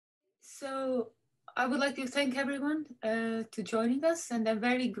So I would like to thank everyone to joining us, and I'm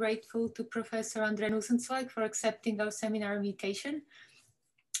very grateful to Professor Andre Nussenzweig for accepting our seminar invitation.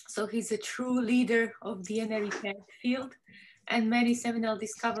 So he's a true leader of DNA repair field, and many seminal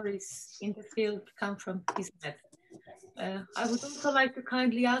discoveries in the field come from his lab. I would also like to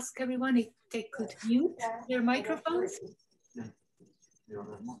kindly ask everyone if they could mute their microphones.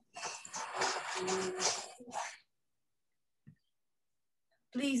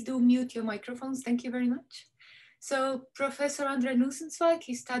 Please do mute your microphones. Thank you very much. So Professor Andre Nussenzweig,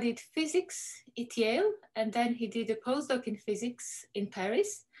 he studied physics at Yale, and then he did a postdoc in physics in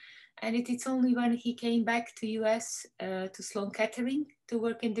Paris. And it's only when he came back to US, to Sloan Kettering, to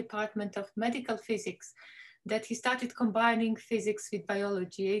work in Department of Medical Physics, that he started combining physics with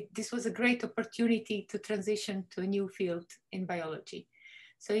biology. This was a great opportunity to transition to a new field in biology.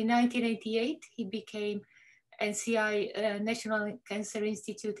 So in 1988, he became NCI, National Cancer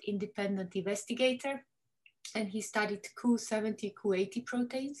Institute Independent Investigator, and he studied Q70, Q80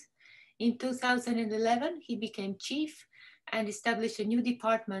 proteins. In 2011, he became chief and established a new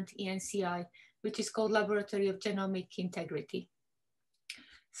department in NCI, which is called Laboratory of Genomic Integrity.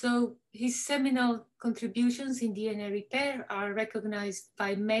 So his seminal contributions in DNA repair are recognized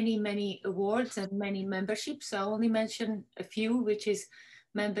by many, many awards and many memberships. So I'll only mention a few, which is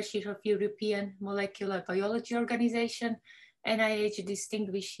membership of European Molecular Biology Organization, NIH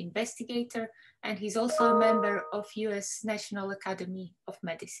Distinguished Investigator, and he's also a member of US National Academy of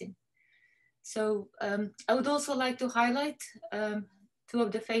Medicine. So I would also like to highlight two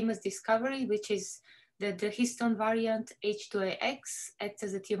of the famous discovery, which is that the histone variant H2AX acts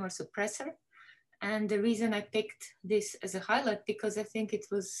as a tumor suppressor. And the reason I picked this as a highlight, because I think it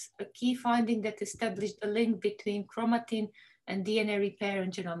was a key finding that established a link between chromatin and DNA repair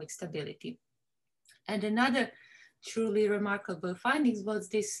and genomic stability. And another truly remarkable findings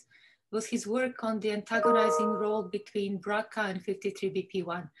was his work on the antagonizing role between BRCA and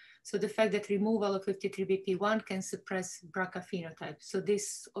 53BP1. So the fact that removal of 53BP1 can suppress BRCA phenotype. So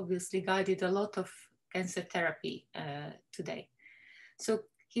this obviously guided a lot of cancer therapy today. So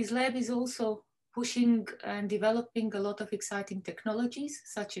his lab is also pushing and developing a lot of exciting technologies,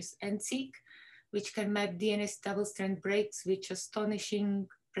 such as NSeq, which can map DNA double-strand breaks with astonishing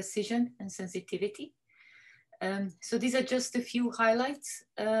precision and sensitivity. So these are just a few highlights.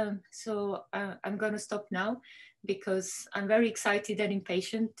 So I'm going to stop now because I'm very excited and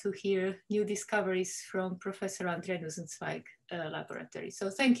impatient to hear new discoveries from Professor Andre Nussenzweig laboratory. So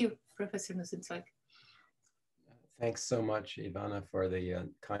thank you, Professor Nussenzweig. Thanks so much, Ivana, for the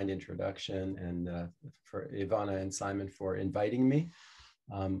kind introduction, and for Ivana and Simon for inviting me.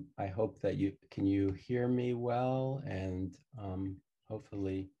 I hope that can you hear me well, and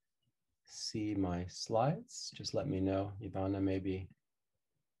hopefully see my slides. Just let me know, Ivana, maybe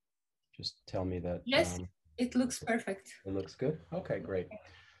just tell me that. Yes, it looks perfect. It looks good. Okay, great.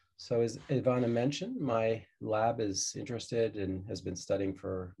 So as Ivana mentioned, my lab is interested and has been studying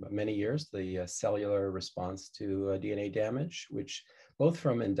for many years the cellular response to DNA damage, which both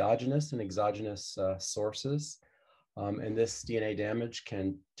from endogenous and exogenous sources. And this DNA damage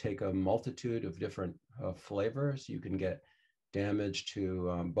can take a multitude of different flavors. You can get damage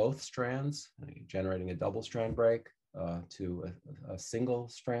to both strands, generating a double strand break, to a single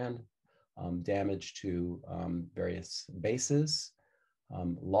strand, damage to various bases,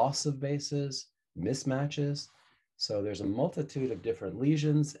 loss of bases, mismatches. So there's a multitude of different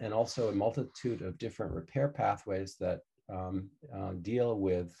lesions and also a multitude of different repair pathways that deal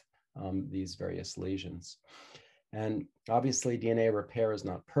with these various lesions. And obviously DNA repair is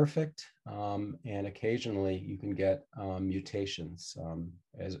not perfect, and occasionally you can get mutations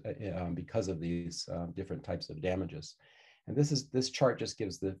because of these different types of damages. And this chart just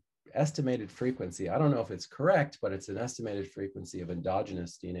gives the estimated frequency. I don't know if it's correct, but it's an estimated frequency of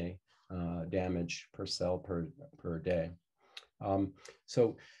endogenous DNA damage per cell per day.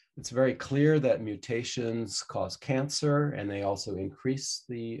 So it's very clear that mutations cause cancer, and they also increase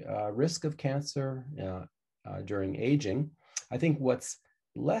the risk of cancer during aging. I think what's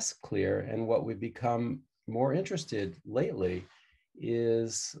less clear and what we've become more interested lately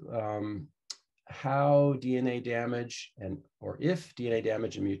is how DNA damage or if DNA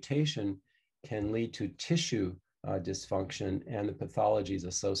damage and mutation can lead to tissue dysfunction and the pathologies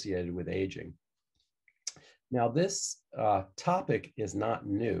associated with aging. Now, this topic is not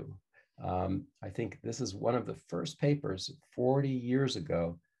new. I think this is one of the first papers 40 years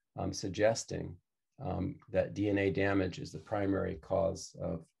ago suggesting that DNA damage is the primary cause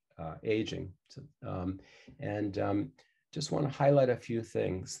of aging. Just want to highlight a few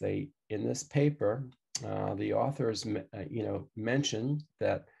things. In this paper, the authors mentioned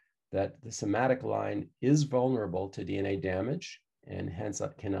that that the somatic line is vulnerable to DNA damage and hence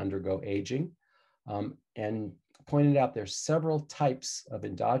can undergo aging, and pointed out there's several types of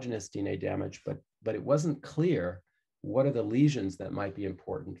endogenous DNA damage, but it wasn't clear what are the lesions that might be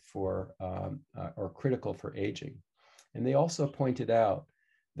important for or critical for aging. And they also pointed out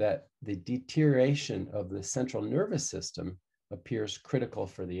that the deterioration of the central nervous system appears critical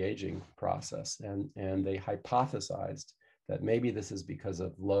for the aging process. And they hypothesized that maybe this is because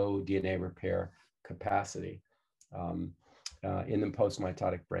of low DNA repair capacity in the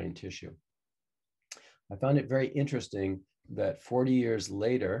postmitotic brain tissue. I found it very interesting that 40 years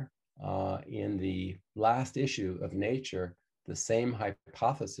later, in the last issue of Nature, the same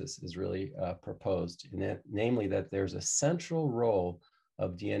hypothesis is really proposed, namely that there's a central role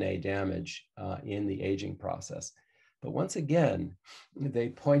of DNA damage in the aging process. But once again, they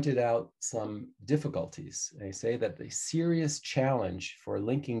pointed out some difficulties. They say that the serious challenge for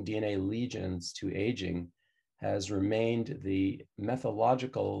linking DNA lesions to aging has remained the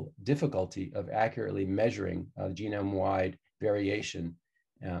methodological difficulty of accurately measuring genome-wide variation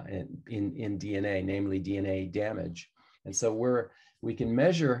in DNA, namely DNA damage. And so we can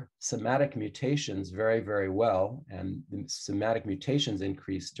measure somatic mutations very, very well, and the somatic mutations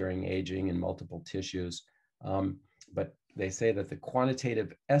increase during aging in multiple tissues. But they say that the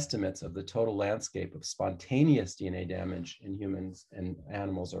quantitative estimates of the total landscape of spontaneous DNA damage in humans and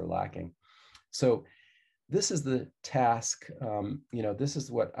animals are lacking. So this is the task, this is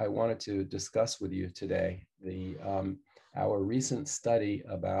what I wanted to discuss with you today, our recent study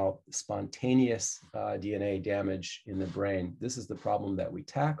about spontaneous DNA damage in the brain. This is the problem that we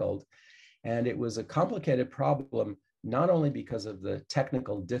tackled. And it was a complicated problem, not only because of the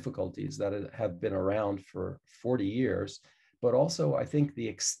technical difficulties that have been around for 40 years, but also I think the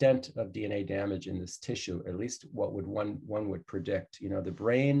extent of DNA damage in this tissue, at least what would one would predict. The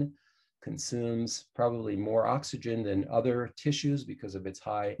brain consumes probably more oxygen than other tissues because of its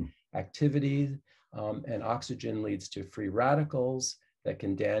high activity, and oxygen leads to free radicals that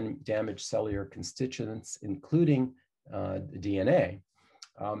can damage cellular constituents, including DNA.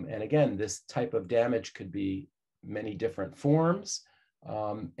 And again, this type of damage could be many different forms,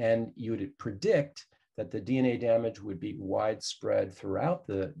 and you would predict that the DNA damage would be widespread throughout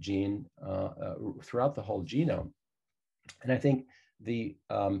the gene, throughout the whole genome. And I think the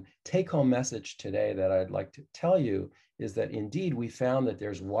take-home message today that I'd like to tell you is that indeed we found that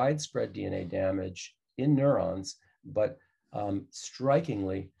there's widespread DNA damage in neurons, but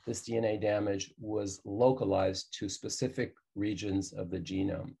strikingly, this DNA damage was localized to specific regions of the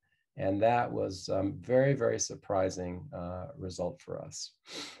genome. And that was very, very surprising result for us.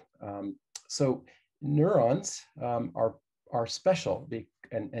 So neurons are special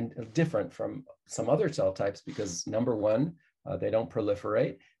and different from some other cell types because number one, they don't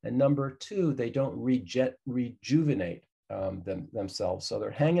proliferate, and number two, they don't rejuvenate themselves. So they're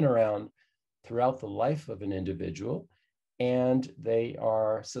hanging around throughout the life of an individual, and they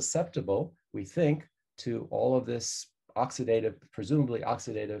are susceptible, we think, to all of this presumably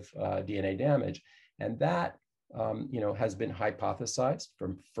oxidative DNA damage. And that has been hypothesized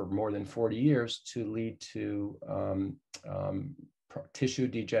for more than 40 years to lead to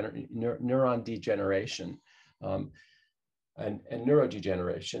neuron degeneration and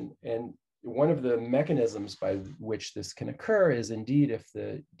neurodegeneration. And one of the mechanisms by which this can occur is indeed if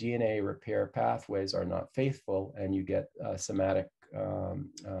the DNA repair pathways are not faithful and you get somatic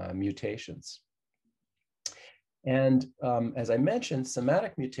mutations. And as I mentioned,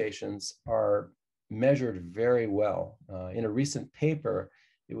 somatic mutations are measured very well. In a recent paper,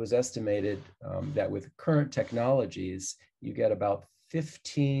 it was estimated that with current technologies, you get about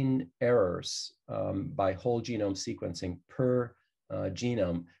 15 errors by whole genome sequencing per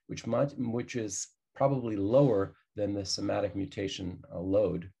genome, which is probably lower than the somatic mutation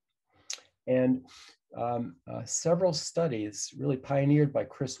load. And several studies really pioneered by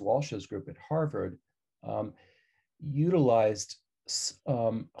Chris Walsh's group at Harvard utilized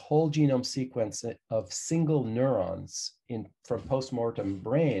whole genome sequence of single neurons from postmortem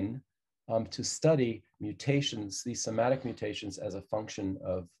brain to study mutations, these somatic mutations, as a function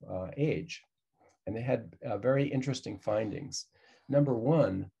of age. And they had very interesting findings. Number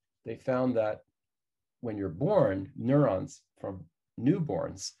one, they found that when you're born, neurons from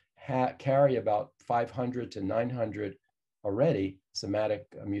newborns carry about 500 to 900 already somatic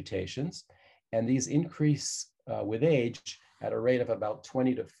mutations, and these increase with age at a rate of about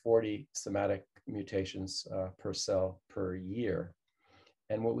 20 to 40 somatic mutations per cell per year.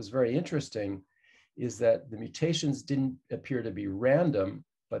 And what was very interesting is that the mutations didn't appear to be random,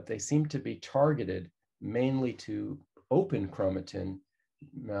 but they seemed to be targeted mainly to open chromatin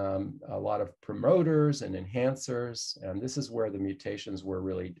a lot of promoters and enhancers, and this is where the mutations were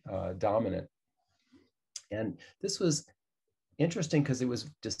really dominant. And this was interesting because it was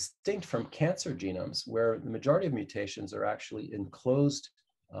distinct from cancer genomes, where the majority of mutations are actually enclosed,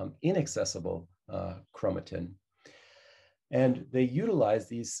 inaccessible chromatin. And they utilize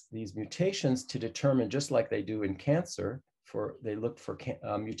these mutations to determine, just like they do in cancer, they looked for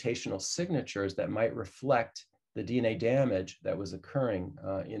mutational signatures that might reflect the DNA damage that was occurring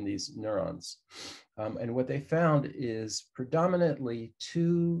in these neurons. And what they found is predominantly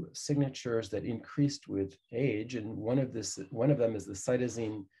two signatures that increased with age. And one of them is the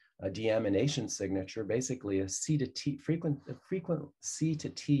cytosine deamination signature, basically a C to T, frequent C to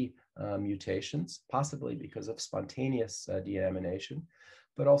T mutations, possibly because of spontaneous deamination.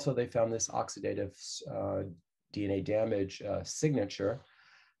 But also they found this oxidative DNA damage signature.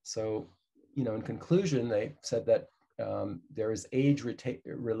 So, in conclusion, they said that there is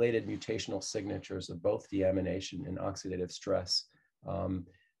age-related mutational signatures of both deamination and oxidative stress,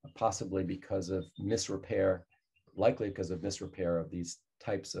 possibly because of misrepair, likely because of misrepair of these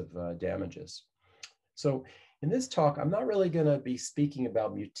types of damages. So in this talk, I'm not really going to be speaking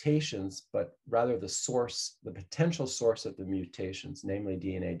about mutations, but rather the potential source of the mutations, namely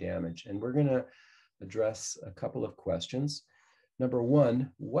DNA damage. And we're going to address a couple of questions. Number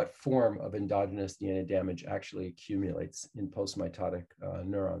one, what form of endogenous DNA damage actually accumulates in postmitotic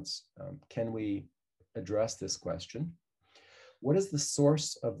neurons? Can we address this question? What is the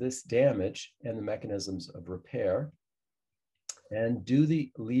source of this damage and the mechanisms of repair? And do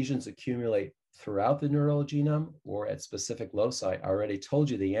the lesions accumulate throughout the neural genome or at specific loci? I already told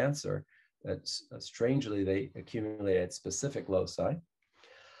you the answer, that strangely they accumulate at specific loci.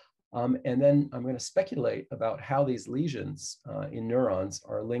 And then I'm going to speculate about how these lesions in neurons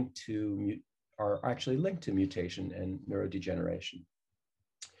are actually linked to mutation and neurodegeneration.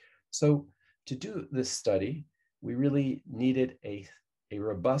 So to do this study, we really needed a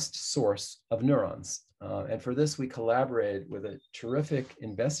robust source of neurons. And for this, we collaborated with a terrific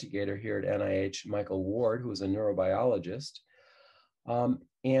investigator here at NIH, Michael Ward, who is a neurobiologist.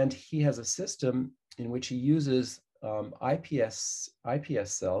 And he has a system in which he uses iPS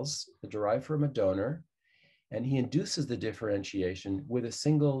cells derived from a donor, and he induces the differentiation with a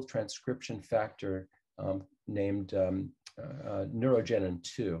single transcription factor named neurogenin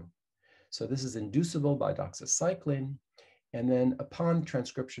 2. So this is inducible by doxycycline, and then upon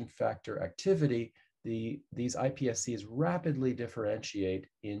transcription factor activity, these iPSCs rapidly differentiate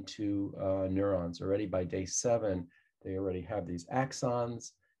into neurons. Already by day 7, they already have these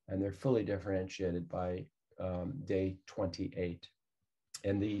axons, and they're fully differentiated by day 28.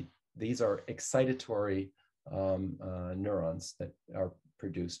 And these are excitatory neurons that are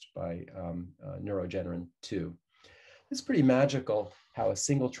produced by neurogenin 2. It's pretty magical how a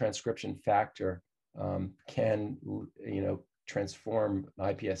single transcription factor can, transform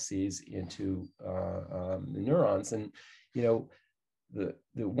iPSCs into neurons. And, the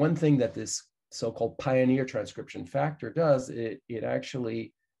one thing that this so-called pioneer transcription factor does, it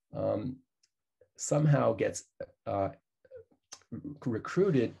actually somehow gets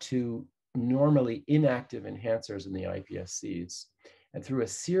recruited to normally inactive enhancers in the iPSCs. And through a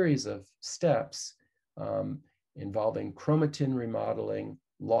series of steps involving chromatin remodeling,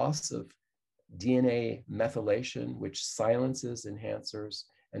 loss of DNA methylation, which silences enhancers,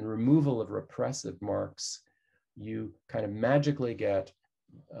 and removal of repressive marks, you kind of magically get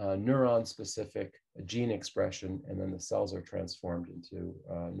neuron-specific gene expression, and then the cells are transformed into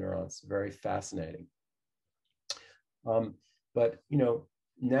neurons. Very fascinating. But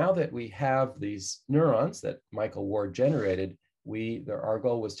now that we have these neurons that Michael Ward generated, our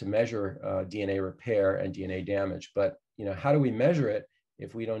goal was to measure DNA repair and DNA damage. But how do we measure it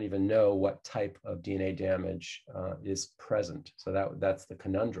if we don't even know what type of DNA damage is present? So that's the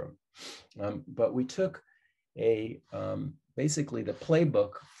conundrum. But we took basically the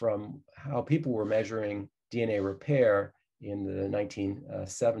playbook from how people were measuring DNA repair in the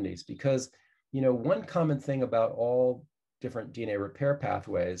 1970s, because one common thing about all different DNA repair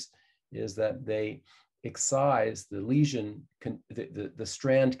pathways is that they excise the lesion, the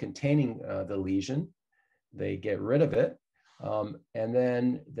strand containing the lesion. They get rid of it, and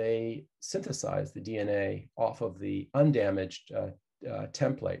then they synthesize the DNA off of the undamaged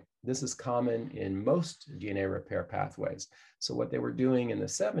template. This is common in most DNA repair pathways. So what they were doing in the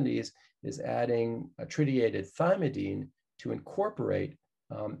 70s is adding a tritiated thymidine to incorporate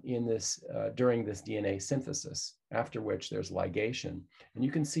during this DNA synthesis, after which there's ligation. And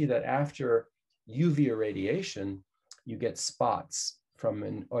you can see that after UV irradiation, you get spots from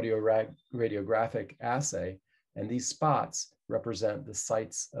an audio radiographic assay, and these spots represent the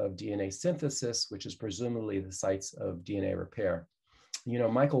sites of DNA synthesis, which is presumably the sites of DNA repair. You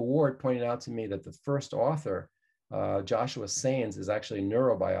know, Michael Ward pointed out to me that the first author, Joshua Sains, is actually a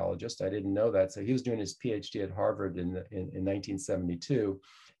neurobiologist. I didn't know that. So he was doing his PhD at Harvard in 1972.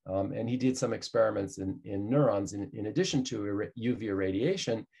 And he did some experiments in neurons. In addition to UV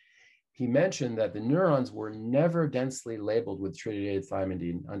irradiation, he mentioned that the neurons were never densely labeled with tritidated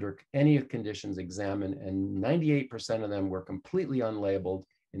thymidine under any conditions examined, and 98% of them were completely unlabeled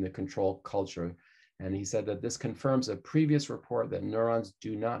in the control culture. And he said that this confirms a previous report that neurons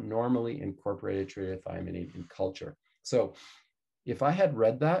do not normally incorporate tritidated thymidine in culture. So if I had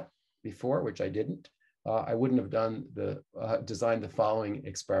read that before, which I didn't, I wouldn't have done designed the following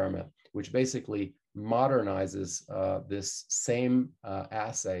experiment, which basically modernizes this same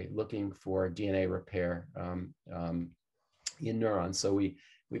assay looking for DNA repair in neurons. So we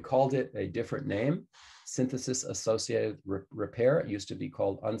called it a different name, synthesis associated repair. It used to be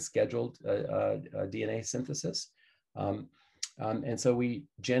called unscheduled DNA synthesis. And so we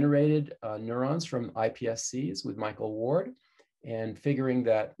generated neurons from iPSCs with Michael Ward, and figuring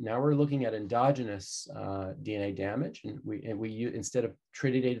that now we're looking at endogenous DNA damage, and we instead of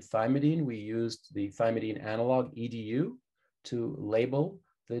tritidated thymidine, we used the thymidine analog EDU to label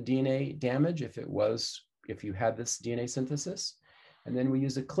the DNA damage if you had this DNA synthesis, and then we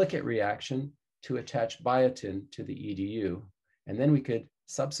use a click-it reaction to attach biotin to the EDU, and then we could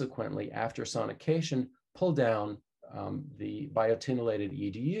subsequently, after sonication, pull down the biotinylated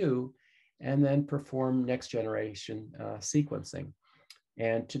EDU and then perform next generation sequencing,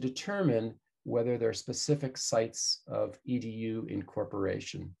 and to determine whether there are specific sites of EDU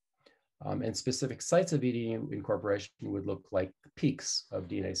incorporation. And specific sites of EDU incorporation would look like peaks of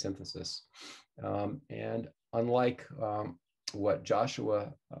DNA synthesis. And unlike what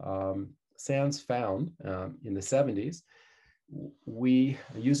Joshua Sains found in the 70s, we,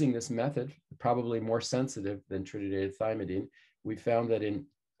 using this method, probably more sensitive than tritidated thymidine, we found that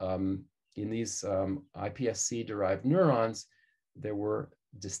in these iPSC-derived neurons, there were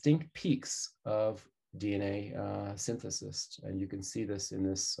distinct peaks of DNA synthesis. And you can see this in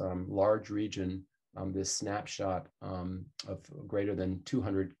this large region, this snapshot of greater than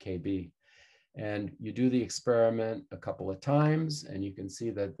 200 kb. And you do the experiment a couple of times, and you can see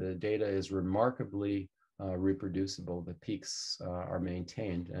that the data is remarkably reproducible. The peaks are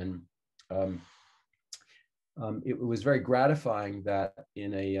maintained. And it was very gratifying that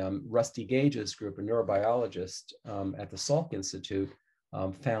in a Rusty Gage's group, a neurobiologist at the Salk Institute,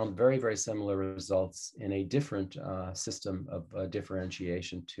 found very, very similar results in a different system of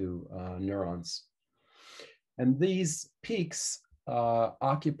differentiation to neurons. And these peaks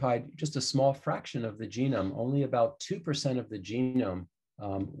occupied just a small fraction of the genome. Only about 2% of the genome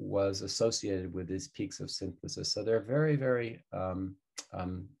was associated with these peaks of synthesis. So they're very, very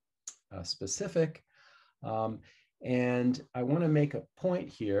specific. And I want to make a point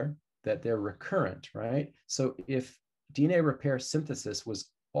here that they're recurrent, right? So if DNA repair synthesis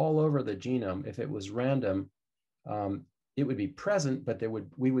was all over the genome, if it was random, it would be present, but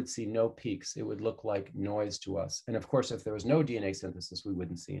we would see no peaks. It would look like noise to us. And of course, if there was no DNA synthesis, we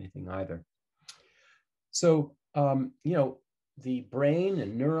wouldn't see anything either. So, the brain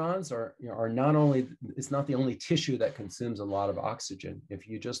and neurons are not only, it's not the only tissue that consumes a lot of oxygen. If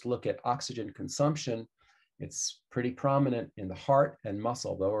you just look at oxygen consumption, it's pretty prominent in the heart and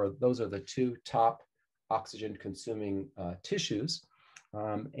muscle, those are the two top oxygen consuming tissues.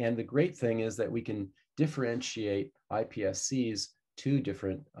 And the great thing is that we can differentiate iPSCs to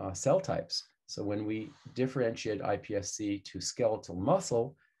different cell types. So when we differentiate iPSC to skeletal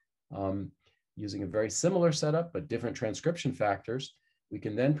muscle, using a very similar setup, but different transcription factors, we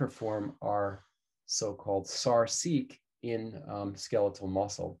can then perform our so-called SAR-seq in skeletal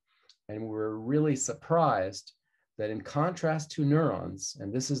muscle. And we're really surprised that in contrast to neurons,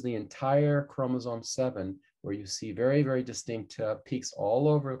 and this is the entire chromosome 7, where you see very, very distinct peaks all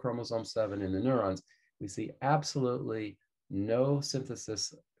over chromosome 7 in the neurons, we see absolutely no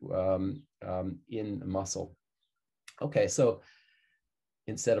synthesis in muscle. Okay, so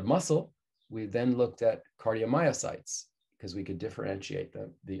instead of muscle, we then looked at cardiomyocytes because we could differentiate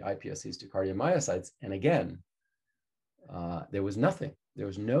the iPSCs to cardiomyocytes. And again, there was nothing. There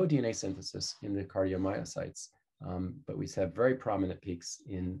was no DNA synthesis in the cardiomyocytes, but we have very prominent peaks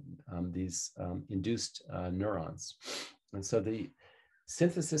in these induced neurons. And so the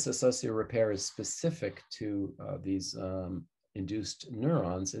synthesis-associated repair is specific to these induced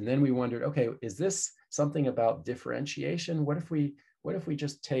neurons. And then we wondered, okay, is this something about differentiation? What if we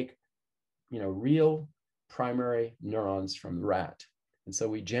just take real primary neurons from the rat? And so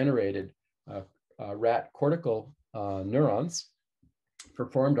we generated rat cortical neurons,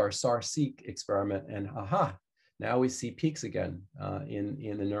 performed our SAR-seq experiment, and aha, now we see peaks again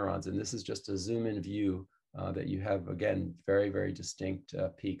in the neurons. And this is just a zoom-in view that you have, again, very, very distinct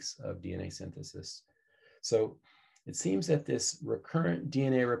peaks of DNA synthesis. So it seems that this recurrent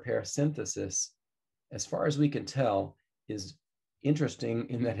DNA repair synthesis, as far as we can tell, is interesting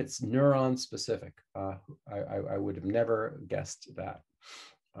in that it's neuron specific. I would have never guessed that.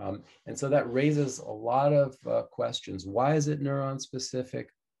 And so that raises a lot of questions. Why is it neuron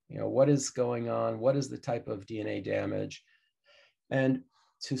specific? You know, what is going on? What is the type of DNA damage? And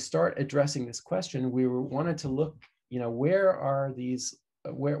to start addressing this question, we wanted to look, you know, where are these,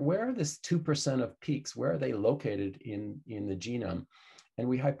 where are this 2% of peaks? Where are they located in the genome? And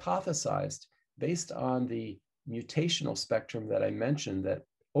we hypothesized, based on the mutational spectrum that I mentioned, that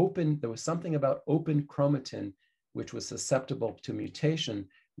there was something about open chromatin which was susceptible to mutation.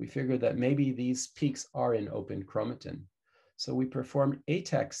 We figured that maybe these peaks are in open chromatin. So we performed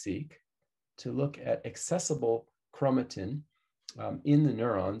ATAC-seq to look at accessible chromatin in the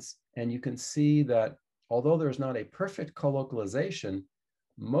neurons. And you can see that although there's not a perfect colocalization,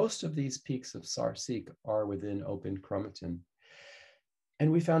 most of these peaks of SAR-seq are within open chromatin.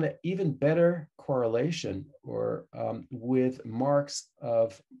 And we found an even better correlation with marks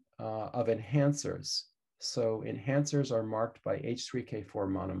of enhancers. So enhancers are marked by H3K4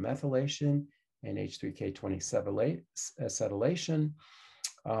 monomethylation and H3K20 acetylation.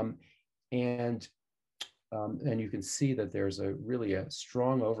 And you can see that there's really a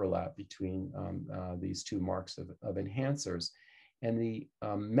strong overlap between these two marks of enhancers. And the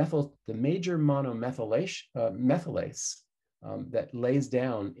major monomethylase that lays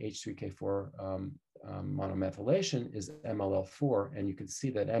down H3K4 monomethylation is MLL4, and you can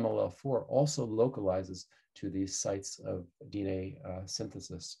see that MLL4 also localizes to these sites of DNA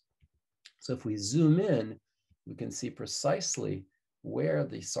synthesis. So if we zoom in, we can see precisely where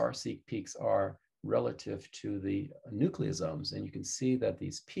the SAR-seq peaks are relative to the nucleosomes, and you can see that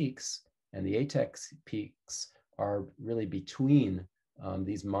these peaks and the ATAC peaks are really between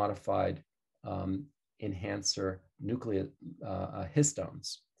these modified enhancer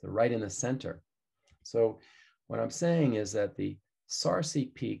histones, so right in the center. So what I'm saying is that the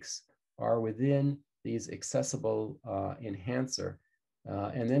SAR-seq peaks are within these accessible enhancer.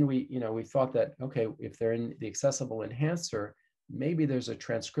 And then we thought that, okay, if they're in the accessible enhancer, maybe there's a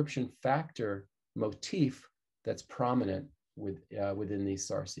transcription factor motif that's prominent within these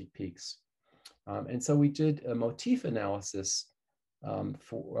SAR-seq peaks. And so we did a motif analysis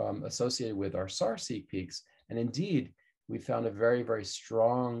associated with our SAR-seq peaks. And indeed, we found a very, very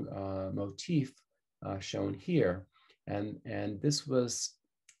strong motif shown here. And this was,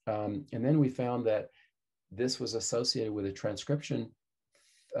 and then we found that this was associated with a transcription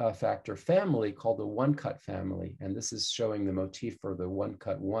factor family called the one-cut family. And this is showing the motif for the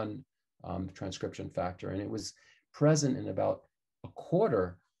one-cut-1 transcription factor. And it was present in about a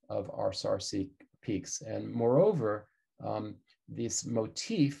quarter of our SAR-seq peaks. And moreover, this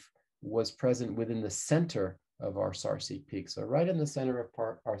motif was present within the center of our SAR-seq peak. So right in the center of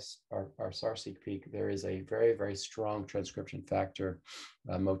our SAR-seq peak, there is a very, very strong transcription factor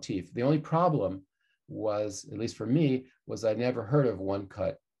motif. The only problem was, at least for me, was I never heard of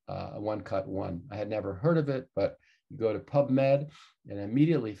one-cut-1. I had never heard of it, but you go to PubMed and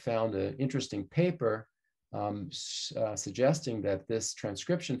immediately found an interesting paper suggesting that this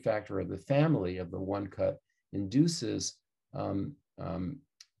transcription factor of the family of the one-cut induces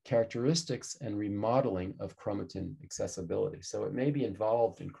characteristics and remodeling of chromatin accessibility. So it may be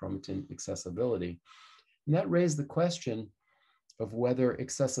involved in chromatin accessibility. And that raised the question of whether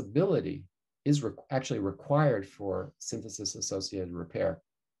accessibility is actually required for synthesis-associated repair.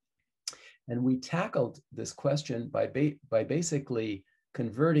 And we tackled this question by basically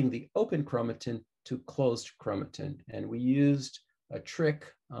converting the open chromatin to closed chromatin. And we used a trick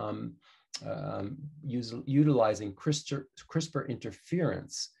utilizing CRISPR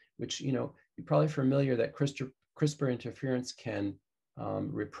interference, which, you're probably familiar that CRISPR interference can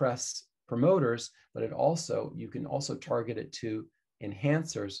repress promoters, but you can also target it to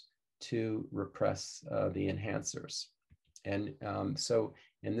enhancers to repress the enhancers. And so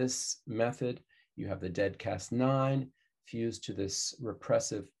in this method, you have the dead Cas9 fused to this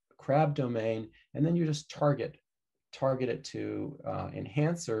repressive crab domain, and then you just target it to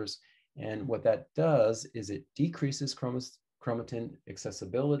enhancers. And what that does is it decreases chromatin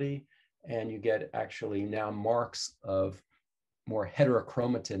accessibility, and you get actually now marks of more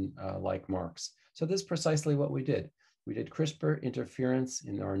heterochromatin-like marks. So this is precisely what we did. We did CRISPR interference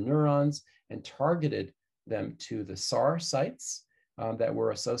in our neurons and targeted them to the SAR sites that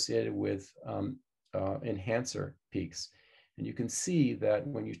were associated with enhancer peaks. And you can see that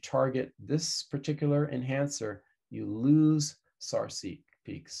when you target this particular enhancer, you lose SAR-seq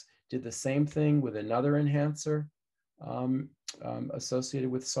peaks. Did the same thing with another enhancer associated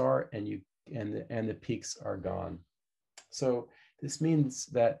with SAR, and the peaks are gone. So this means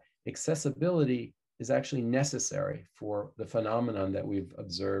that accessibility is actually necessary for the phenomenon that we've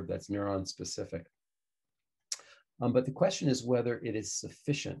observed that's neuron specific. But the question is whether it is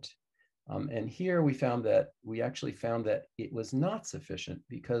sufficient. And here we actually found that it was not sufficient,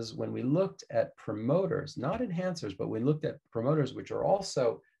 because when we looked at promoters, not enhancers, but we looked at promoters which are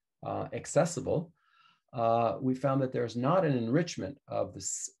also accessible, we found that there's not an enrichment of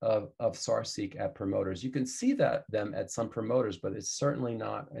SAR-seq at promoters. You can see them at some promoters, but it's certainly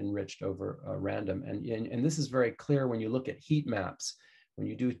not enriched over random. And this is very clear when you look at heat maps. When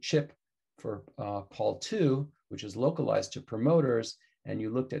you do a chip for Pol2, which is localized to promoters, and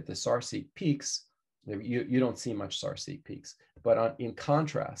you looked at the SAR-seq peaks, you don't see much SAR-seq peaks. But in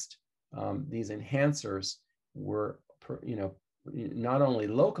contrast, these enhancers were, not only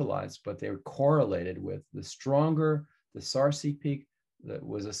localized, but they were correlated with the stronger the SAR-seq peak that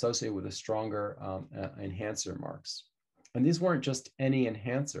was associated with the stronger enhancer marks. And these weren't just any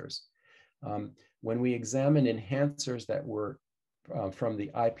enhancers. When we examined enhancers that were from the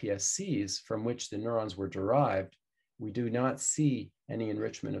iPSCs from which the neurons were derived, we do not see any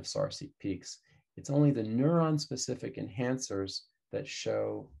enrichment of SAR-seq peaks. It's only the neuron-specific enhancers that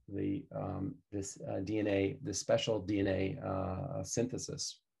show this special DNA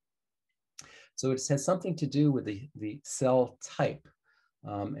synthesis. So it has something to do with the cell type.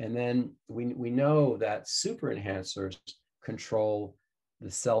 And then we know that super enhancers control the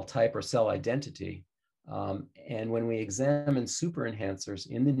cell type or cell identity. And when we examine super enhancers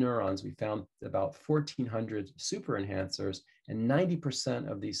in the neurons, we found about 1,400 super enhancers, and 90%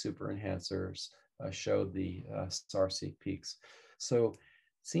 of these super enhancers showed the SAR-seq peaks. So it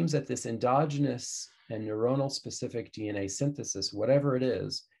seems that this endogenous and neuronal specific DNA synthesis, whatever it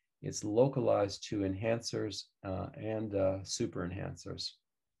is, it's localized to enhancers and super enhancers.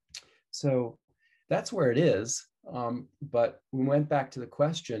 So that's where it is. But we went back to the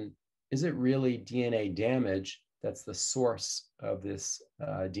question, is it really DNA damage that's the source of this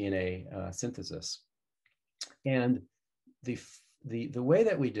DNA synthesis? And the way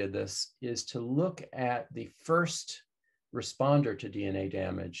that we did this is to look at the first responder to DNA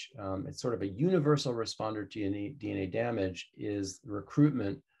damage. It's sort of a universal responder to DNA damage is the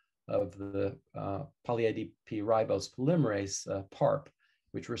recruitment of the poly-ADP ribose polymerase, PARP,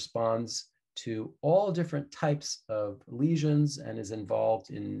 which responds to all different types of lesions and is involved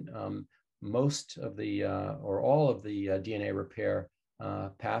in most of the, or all of the DNA repair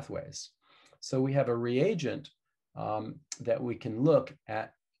pathways. So we have a reagent that we can look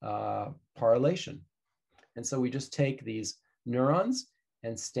at PARylation. And so we just take these neurons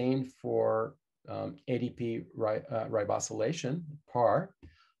and stain for ADP ribosylation, PAR,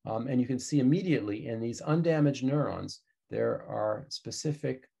 and you can see immediately in these undamaged neurons, there are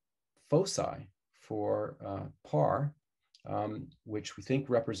specific foci for PAR, which we think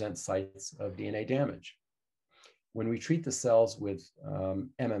represent sites of DNA damage. When we treat the cells with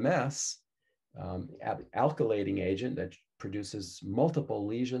MMS, alkylating agent that produces multiple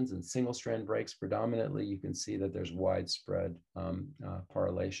lesions and single strand breaks predominantly, you can see that there's widespread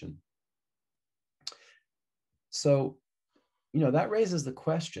PARylation. So, that raises the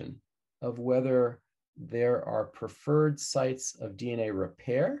question of whether there are preferred sites of DNA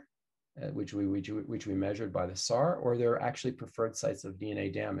repair, which we measured by the SAR, or there are actually preferred sites of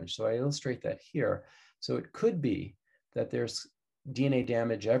DNA damage. So I illustrate that here. So it could be that there's DNA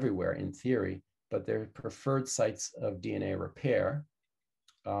damage everywhere in theory, but there are preferred sites of DNA repair,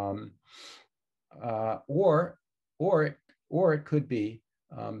 or it could be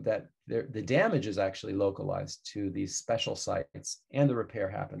that the damage is actually localized to these special sites, and the repair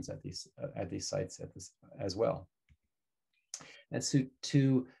happens at these sites as well. And so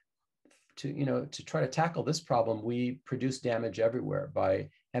to try to tackle this problem, we produce damage everywhere by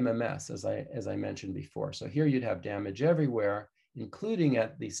MMS, as I mentioned before. So here you'd have damage everywhere, including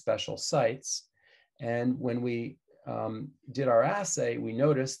at these special sites. And when we did our assay, we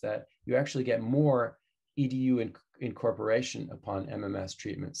noticed that you actually get more EDU incorporation upon MMS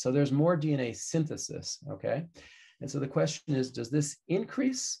treatment. So there's more DNA synthesis, okay? And so the question is, does this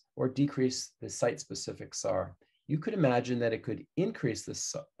increase or decrease the site-specific SAR? You could imagine that it could increase the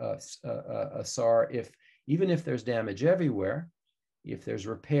SAR even if there's damage everywhere. If there's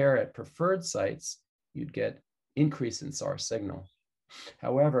repair at preferred sites, you'd get increase in SAR signal.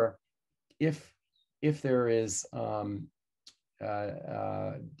 However, if there is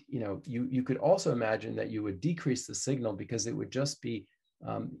you could also imagine that you would decrease the signal because it would just be,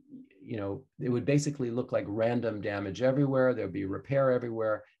 it would basically look like random damage everywhere. There'd be repair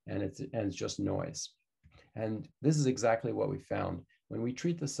everywhere, and it's just noise. And this is exactly what we found. When we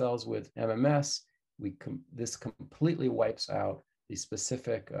treat the cells with MMS, this completely wipes out the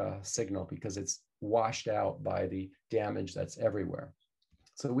specific signal because it's washed out by the damage that's everywhere.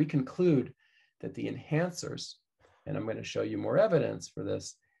 So we conclude that the enhancers, and I'm going to show you more evidence for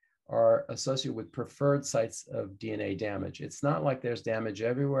this, are associated with preferred sites of DNA damage. It's not like there's damage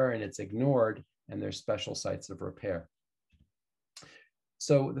everywhere and it's ignored and there's special sites of repair.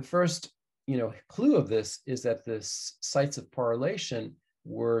 So the first clue of this is that the sites of correlation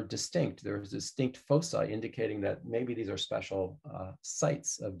were distinct. There was distinct foci indicating that maybe these are special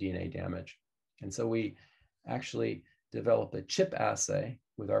sites of DNA damage. And so we actually developed a chip assay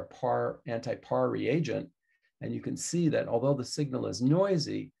with our anti-PAR reagent. And you can see that although the signal is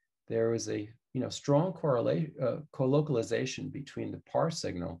noisy, there is a strong colocalization between the PAR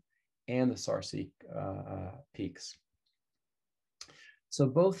signal and the SAR-seq peaks. So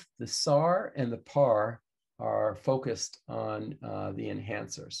both the SAR and the PAR are focused on the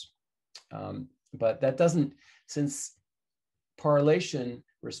enhancers. But that doesn't, since correlation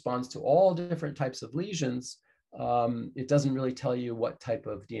responds to all different types of lesions, it doesn't really tell you what type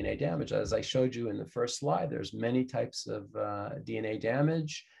of DNA damage. As I showed you in the first slide, there's many types of DNA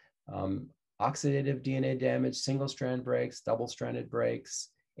damage, oxidative DNA damage, single-strand breaks, double-stranded breaks,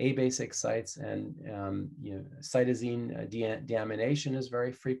 abasic sites, and cytosine deamination is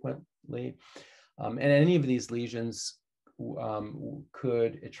very frequently. And any of these lesions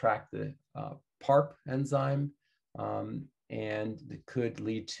could attract the PARP enzyme, and it could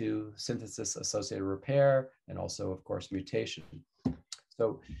lead to synthesis-associated repair and also, of course, mutation.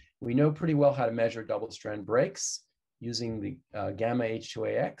 So we know pretty well how to measure double-strand breaks using the gamma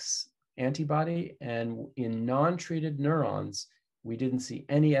H2AX antibody, and in non-treated neurons, we didn't see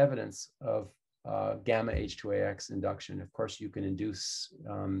any evidence of gamma H2AX induction. Of course, you can induce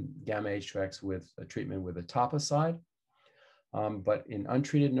gamma H2AX with a treatment with etoposide, but in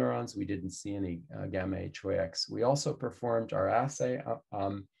untreated neurons, we didn't see any gamma H2AX. We also performed our assay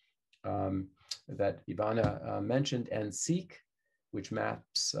that Ivana mentioned, and seq, which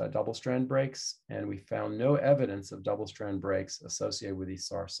maps double-strand breaks, and we found no evidence of double-strand breaks associated with these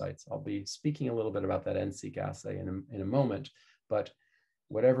SAR sites. I'll be speaking a little bit about that NSeq assay in a moment, but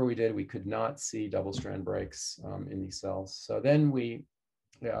whatever we did, we could not see double-strand breaks in these cells. So then we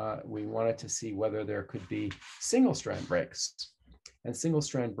wanted to see whether there could be single-strand breaks. And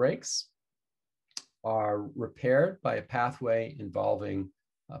single-strand breaks are repaired by a pathway involving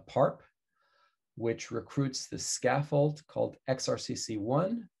PARP, which recruits the scaffold called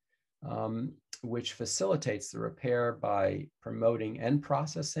XRCC1, which facilitates the repair by promoting end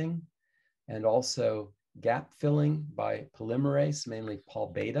processing and also gap filling by polymerase, mainly Pol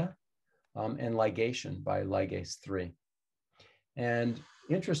beta, and ligation by ligase 3. And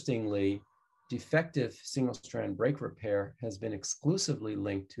interestingly, defective single-strand break repair has been exclusively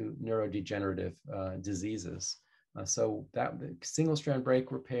linked to neurodegenerative diseases. So that single-strand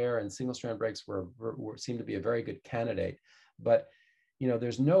break repair and single-strand breaks seem to be a very good candidate, but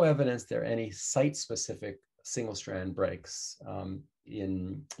there's no evidence there are any site-specific single-strand breaks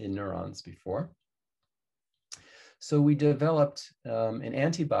in neurons before. So we developed an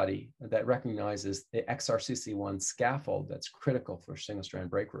antibody that recognizes the XRCC1 scaffold that's critical for single-strand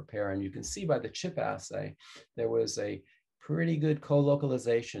break repair. And you can see by the chip assay, there was a pretty good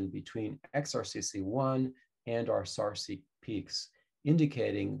co-localization between XRCC1 and our SAR-seq peaks,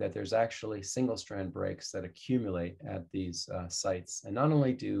 indicating that there's actually single-strand breaks that accumulate at these sites. And not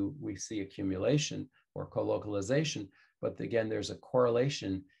only do we see accumulation or co-localization, but again, there's a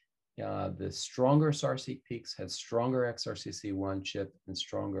correlation. The stronger SAR-seq peaks had stronger XRCC1 chip and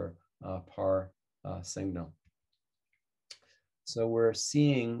stronger PAR signal. So we're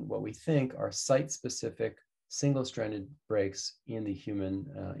seeing what we think are site-specific single-stranded breaks in the human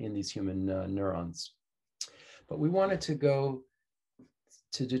in these human neurons. But we wanted to go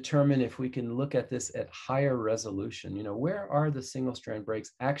to determine if we can look at this at higher resolution. Where are the single-strand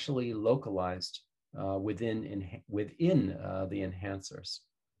breaks actually localized within the enhancers?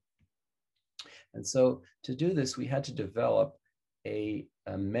 And so to do this, we had to develop a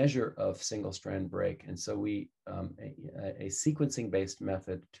measure of single-strand break. And so we, a sequencing-based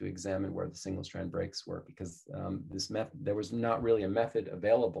method to examine where the single-strand breaks were, because there was not really a method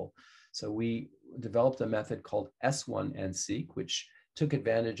available. So we developed a method called S1-NSeq, which took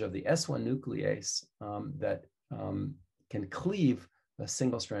advantage of the S1 nuclease that can cleave the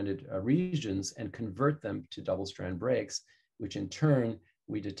single-stranded regions and convert them to double-strand breaks which in turn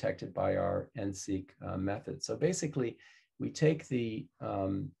we detected by our NSeq method. So basically, we take the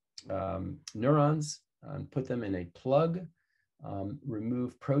neurons and put them in a plug,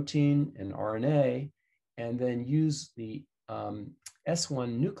 remove protein and RNA, and then use the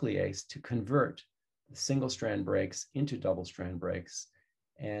S1 nuclease to convert the single-strand breaks into double-strand breaks.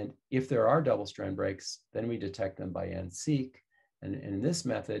 And if there are double-strand breaks, then we detect them by NSeq. And in this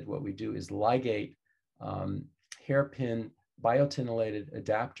method, what we do is ligate hairpin biotinylated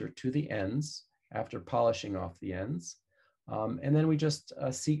adapter to the ends after polishing off the ends. And then we just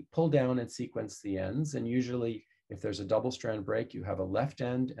pull down and sequence the ends. And usually, if there's a double-strand break, you have a left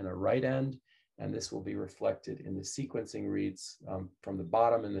end and a right end. And this will be reflected in the sequencing reads from the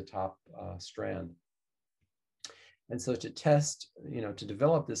bottom and the top strand. And so to test, to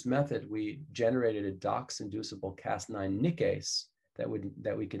develop this method, we generated a DOX-inducible Cas9 nickase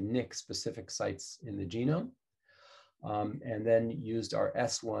that we could nick specific sites in the genome, and then used our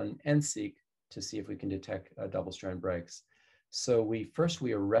S1 NSeq to see if we can detect double-strand breaks. So we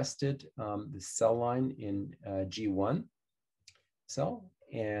arrested the cell line in G1 cell,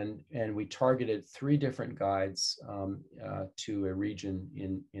 and we targeted 3 different guides to a region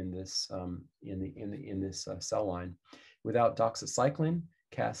in this cell line. Without doxycycline,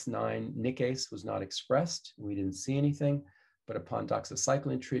 Cas9 nickase was not expressed. We didn't see anything, but upon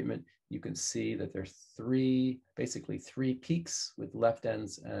doxycycline treatment, you can see that there's basically three peaks with left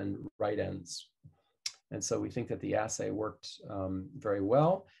ends and right ends. And so we think that the assay worked very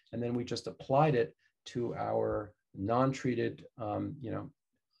well. And then we just applied it to our non-treated,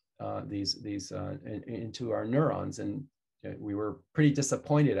 into our neurons. And we were pretty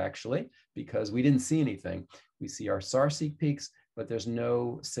disappointed, actually, because we didn't see anything. We see our SAR-seq peaks, but there's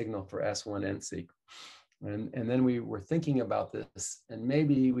no signal for S1 NSeq. And then we were thinking about this, and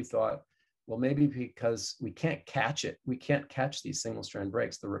maybe we thought, well, maybe because we can't catch it, we can't catch these single-strand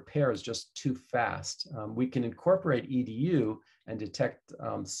breaks. The repair is just too fast. We can incorporate EDU and detect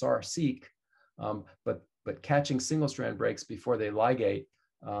SAR-seq, but catching single-strand breaks before they ligate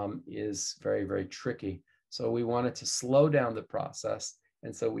is very, very tricky. So we wanted to slow down the process,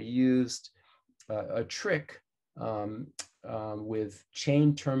 and so we used a trick with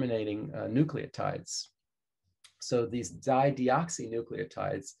chain-terminating nucleotides. So these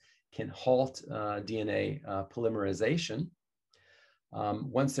dideoxynucleotides can halt DNA polymerization.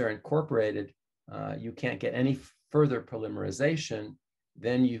 Once they're incorporated, you can't get any further polymerization.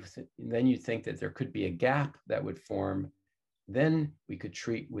 Then you think that there could be a gap that would form. Then we could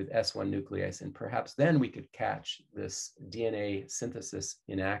treat with S1 nuclease, and perhaps then we could catch this DNA synthesis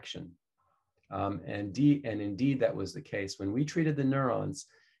in action. And indeed, that was the case. When we treated the neurons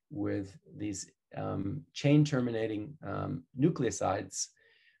with these chain-terminating nucleosides,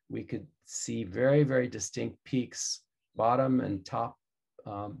 we could see very, very distinct peaks, bottom and top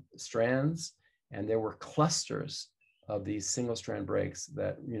strands, and there were clusters of these single-strand breaks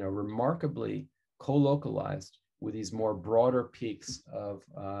that, remarkably co-localized with these more broader peaks of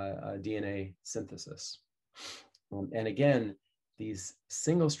DNA synthesis. And again, these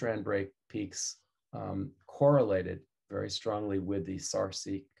single-strand break peaks correlated very strongly with the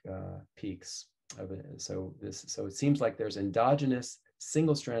SAR-seq peaks. So it seems like there's endogenous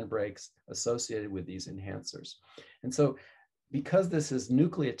single-strand breaks associated with these enhancers. And so because this is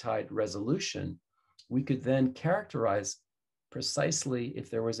nucleotide resolution, we could then characterize precisely if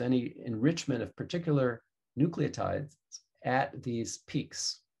there was any enrichment of particular nucleotides at these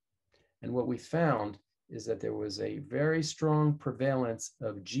peaks. And what we found is that there was a very strong prevalence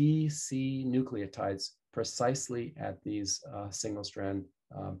of GC nucleotides precisely at these single-strand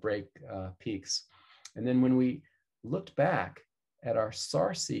break peaks. And then when we looked back at our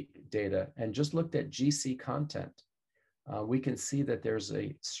SAR-seq data and just looked at GC content, we can see that there's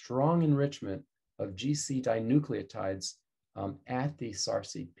a strong enrichment of GC dinucleotides at the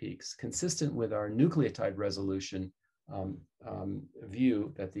SAR-seq peaks, consistent with our nucleotide resolution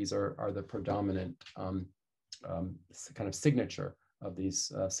view that these are the predominant kind of signature of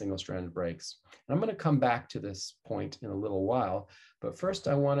these single-stranded breaks. And I'm going to come back to this point in a little while, but first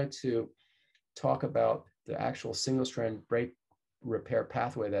I wanted to talk about the actual single-strand break repair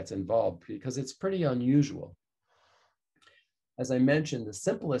pathway that's involved, because it's pretty unusual. As I mentioned, the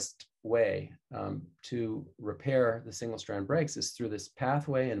simplest way to repair the single-strand breaks is through this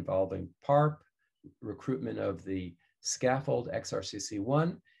pathway involving PARP, recruitment of the scaffold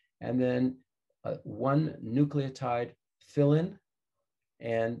XRCC1, and then one nucleotide fill-in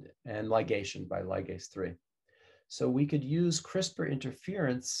and ligation by ligase 3. So we could use CRISPR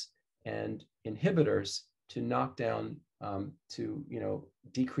interference and inhibitors to knock down,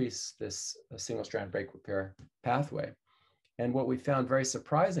 decrease this single-strand break repair pathway. And what we found very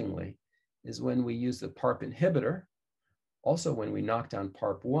surprisingly is when we use the PARP inhibitor, also when we knock down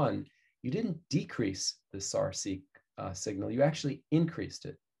PARP1, you didn't decrease the SAR-seq signal, you actually increased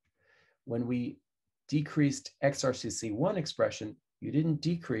it. When we decreased XRCC1 expression, you didn't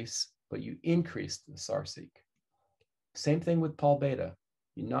decrease, but you increased the SAR-seq. Same thing with Pol beta.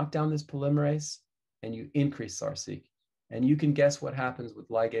 You knock down this polymerase and you increase SAR-seq. And you can guess what happens with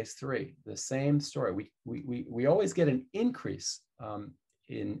ligase 3. The same story. We always get an increase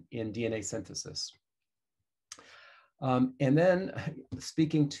in DNA synthesis. And then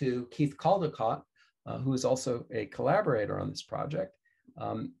speaking to Keith Caldecott, who is also a collaborator on this project,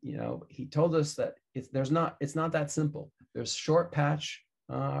 he told us that it's not that simple. There's short patch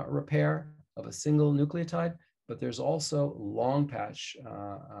repair of a single nucleotide, but there's also long patch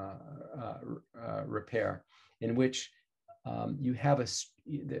repair in which you have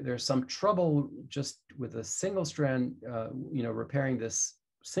there's some trouble just with a single strand, repairing this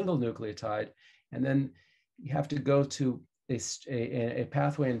single nucleotide, and then you have to go to a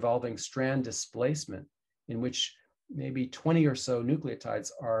pathway involving strand displacement, in which maybe 20 or so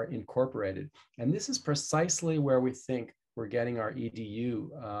nucleotides are incorporated. And this is precisely where we think we're getting our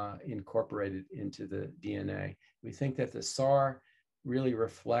EDU incorporated into the DNA. We think that the SAR really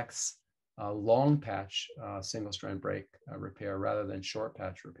reflects long patch single strand break repair rather than short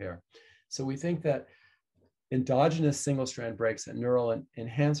patch repair. So we think that endogenous single strand breaks and neural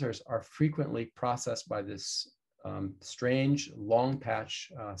enhancers are frequently processed by this strange long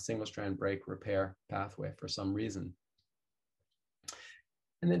patch single strand break repair pathway for some reason.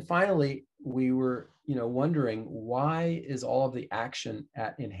 And then finally, we were wondering, why is all of the action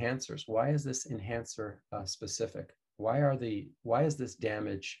at enhancers? Why is this enhancer specific? Why is this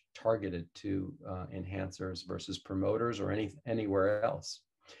damage targeted to enhancers versus promoters or anywhere else?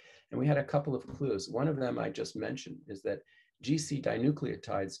 And we had a couple of clues. One of them I just mentioned is that GC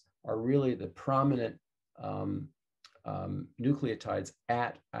dinucleotides are really the prominent nucleotides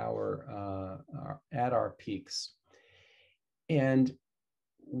at our peaks. And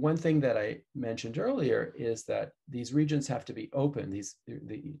one thing that I mentioned earlier is that these regions have to be open.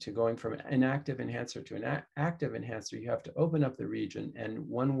 To going from an inactive enhancer to an active enhancer, you have to open up the region. And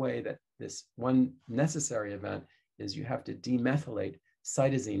one way that one necessary event is you have to demethylate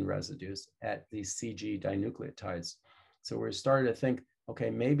cytosine residues at these CG dinucleotides. So we're starting to think, okay,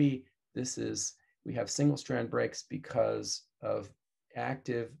 maybe we have single strand breaks because of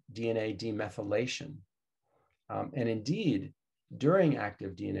active DNA demethylation. And indeed, during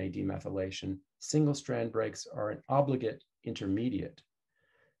active DNA demethylation, single strand breaks are an obligate intermediate.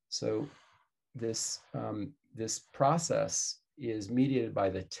 So this process is mediated by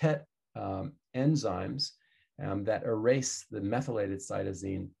the TET enzymes that erase the methylated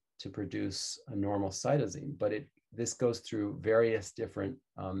cytosine to produce a normal cytosine. But this goes through various different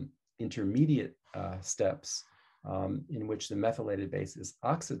intermediate steps in which the methylated base is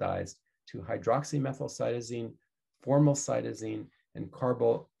oxidized to hydroxymethylcytosine, formal cytosine, and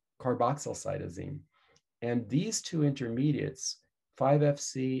carboxyl-cytosine. And these two intermediates,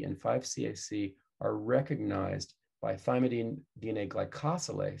 5FC and 5CAC, are recognized by thymidine DNA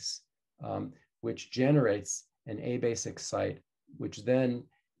glycosylase, which generates an abasic site, which then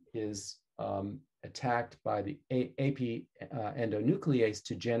is attacked by the AP endonuclease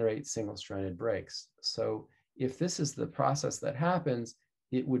to generate single-stranded breaks. So if this is the process that happens,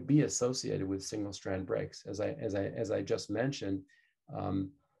 it would be associated with single-strand breaks. As I just mentioned,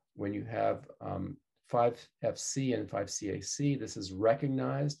 when you have 5FC and 5CAC, this is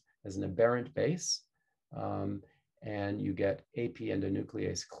recognized as an aberrant base, and you get AP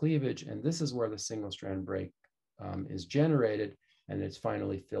endonuclease cleavage, and this is where the single-strand break is generated, and it's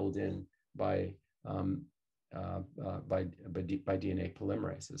finally filled in by DNA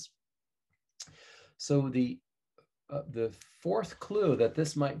polymerases. So the fourth clue that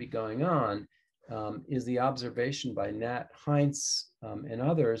this might be going on is the observation by Nat Heinz and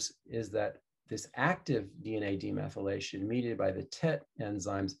others, is that this active DNA demethylation mediated by the TET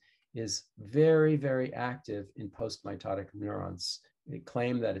enzymes is very, very active in postmitotic neurons. They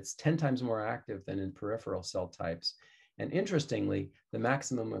claim that it's 10 times more active than in peripheral cell types. And interestingly, the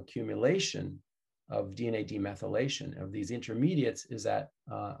maximum accumulation of DNA demethylation of these intermediates is at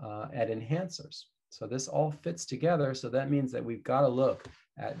enhancers. So this all fits together. So that means that we've got to look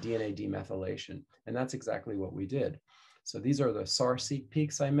at DNA demethylation. And that's exactly what we did. So these are the SAR-seq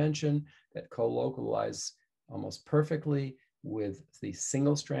peaks I mentioned that co-localize almost perfectly with the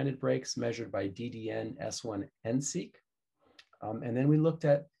single-stranded breaks measured by DDN-S1-N-seq. And then we looked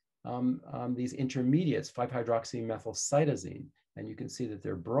at these intermediates, 5-hydroxymethylcytosine. And you can see that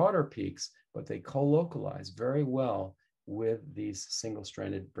they're broader peaks, but they co-localize very well with these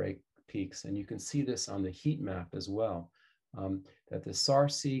single-stranded break peaks. And you can see this on the heat map as well, that the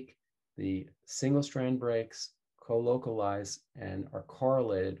SAR-seq, the single-strand breaks, co-localize and are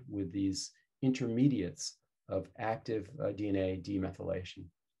correlated with these intermediates of active DNA demethylation.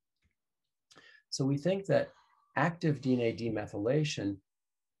 So we think that active DNA demethylation,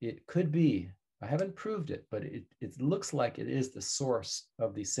 it could be, I haven't proved it, but it looks like it is the source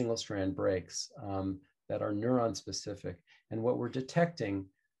of these single-strand breaks that are neuron-specific. And what we're detecting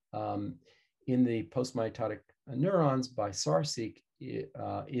in the postmitotic neurons by SAR-seq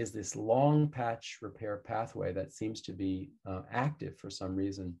is this long patch repair pathway that seems to be active for some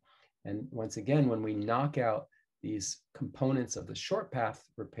reason. And once again, when we knock out these components of the short path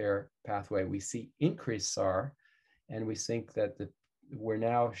repair pathway, we see increased SAR, and we think that we're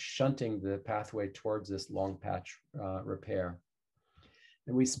now shunting the pathway towards this long patch repair.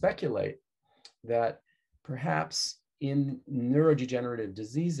 And we speculate that perhaps in neurodegenerative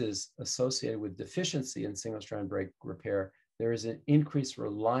diseases associated with deficiency in single-strand break repair, there is an increased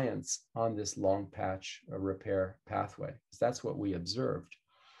reliance on this long patch repair pathway. That's what we observed.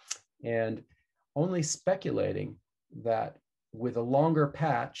 And only speculating that with a longer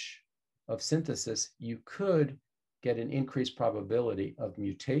patch of synthesis, you could get an increased probability of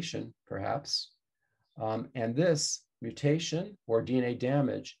mutation, perhaps. And this mutation or DNA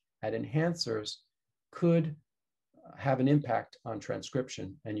damage at enhancers could have an impact on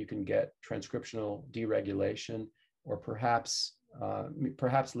transcription, and you can get transcriptional deregulation, or perhaps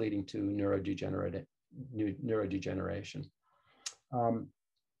leading to neurodegeneration.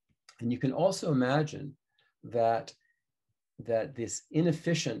 And you can also imagine that this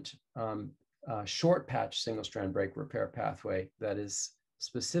inefficient short patch single-strand break repair pathway that is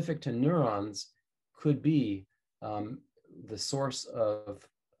specific to neurons could be the source of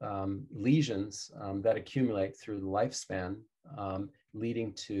lesions that accumulate through the lifespan,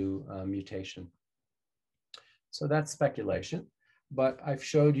 leading to mutation. So that's speculation, but I've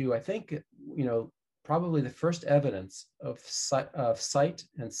showed you, I think, probably the first evidence of site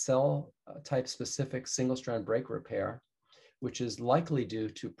and cell type specific single-strand break repair, which is likely due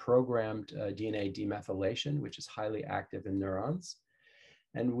to programmed DNA demethylation, which is highly active in neurons.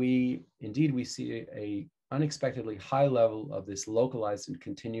 And we see a unexpectedly high level of this localized and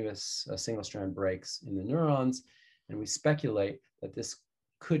continuous single-strand breaks in the neurons. And we speculate that this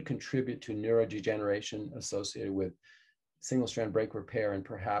could contribute to neurodegeneration associated with single-strand break repair, and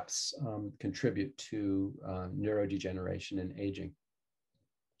perhaps contribute to neurodegeneration and aging.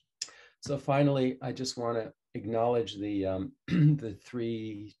 So finally, I just want to acknowledge the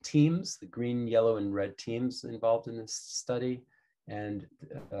three teams, the green, yellow, and red teams involved in this study. And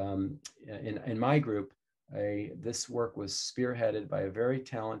in my group, this work was spearheaded by a very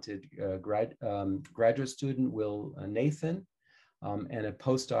talented graduate student, Will Nathan, and a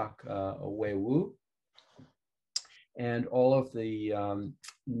postdoc, Wei Wu. And all of the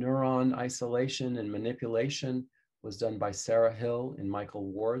neuron isolation and manipulation was done by Sarah Hill in Michael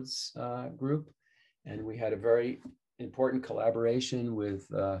Ward's group. And we had a very important collaboration with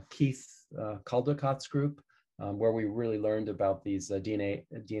Keith Caldicott's group, where we really learned about these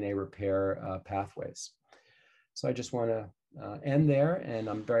DNA repair pathways. So I just want to end there, and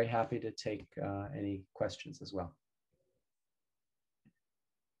I'm very happy to take any questions as well.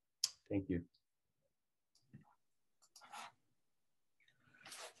 Thank you.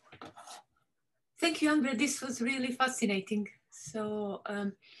 Thank you, Andre. This was really fascinating. So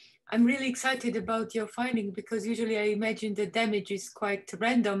I'm really excited about your finding, because usually I imagine the damage is quite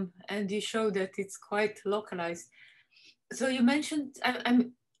random, and you show that it's quite localized. So you mentioned,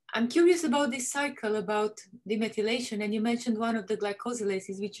 I'm curious about this cycle about demethylation, and you mentioned one of the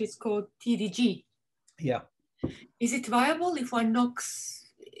glycosylases, which is called TDG. Yeah. Is it viable if one knocks?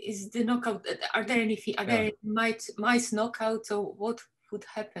 Is the knockout? Are there any mice knockouts, or what would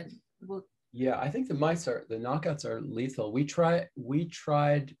happen? Yeah, I think the knockouts are lethal. We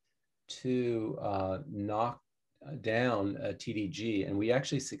tried to knock down TDG, and we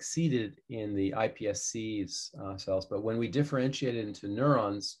actually succeeded in the iPSC's cells. But when we differentiated into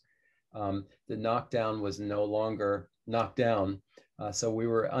neurons, the knockdown was no longer knockdown. So we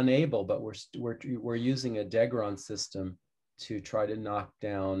were unable, but we're using a Degron system to try to knock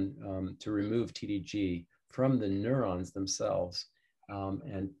down, to remove TDG from the neurons themselves,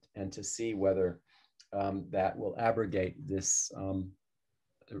 and to see whether that will abrogate this,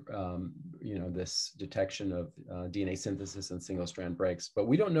 this detection of DNA synthesis and single-strand breaks. But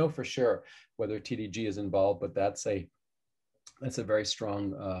we don't know for sure whether TDG is involved, but that's a very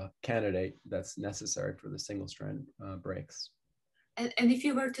strong candidate that's necessary for the single-strand breaks. And if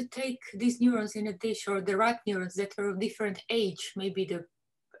you were to take these neurons in a dish, or the rat neurons that are of different age, maybe the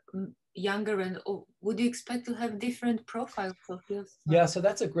younger, and would you expect to have different profiles of those? Yeah, so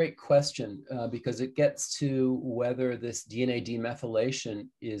that's a great question because it gets to whether this DNA demethylation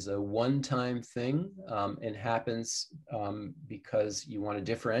is a one-time thing and happens because you want to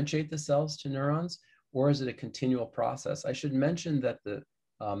differentiate the cells to neurons, or is it a continual process? I should mention that the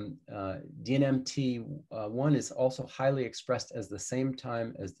DNMT1 is also highly expressed as the same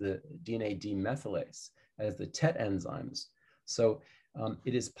time as the DNA demethylase, as the TET enzymes. So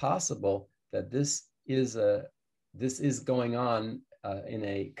it is possible that this is going on in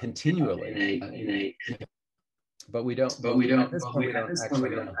a continually, but we don't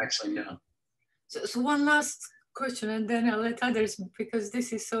actually know. So one last question, and then I'll let others, because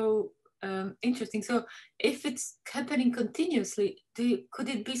this is so interesting. So if it's happening continuously, could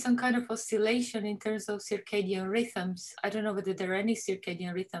it be some kind of oscillation in terms of circadian rhythms? I don't know whether there are any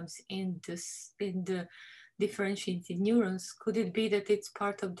circadian rhythms in the differentiated neurons. Could it be that it's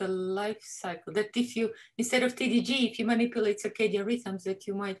part of the life cycle, that if you, instead of TDG, if you manipulate circadian rhythms, that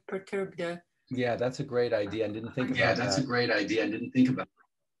you might perturb the... Yeah, that's a great idea. I didn't think about that. Yeah, that's a great idea. I didn't think about it.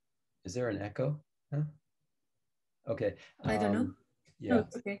 Is there an echo? Huh? Okay. I don't know. Yeah. No,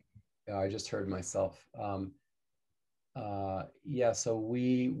 it's okay. I just heard myself. Yeah, so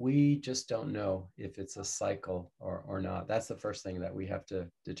we just don't know if it's a cycle or not. That's the first thing that we have to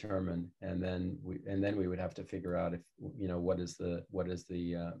determine, and then we would have to figure out if, you know, what is the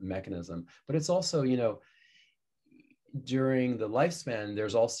mechanism. But it's also, you know, during the lifespan,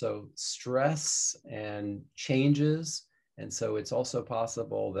 there's also stress and changes, and so it's also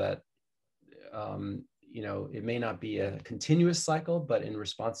possible that you know, it may not be a continuous cycle, but in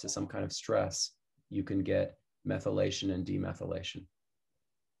response to some kind of stress, you can get methylation and demethylation.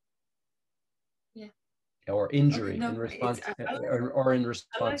 Yeah. Or injury, no, in response, or in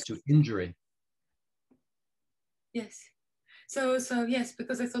response to injury. Yes. So yes,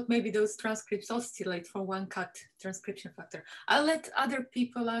 because I thought maybe those transcripts oscillate for one cut transcription factor. I'll let other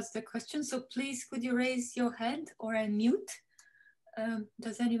people ask the question. So please, could you raise your hand or unmute?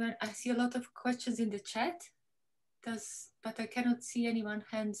 Does anyone, I see a lot of questions in the chat, but I cannot see anyone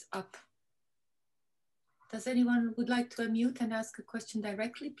hands up. Does anyone would like to unmute and ask a question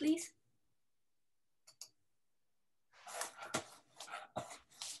directly, please?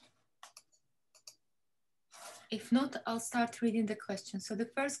 If not, I'll start reading the question. So the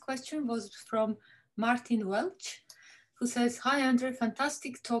first question was from Martin Welch, who says, "Hi Andre,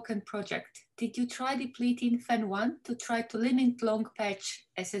 fantastic talk and project. Did you try depleting FEN1 to try to limit long patch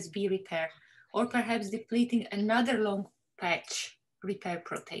SSB repair, or perhaps depleting another long patch repair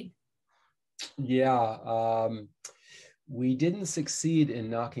protein?" Yeah, we didn't succeed in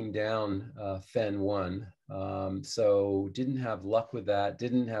knocking down FEN1, so didn't have luck with that,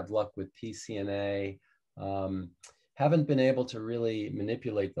 didn't have luck with PCNA, haven't been able to really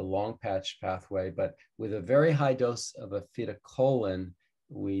manipulate the long patch pathway, but with a very high dose of acetylcholine,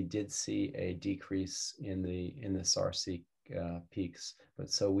 we did see a decrease in the SAR-seq peaks. But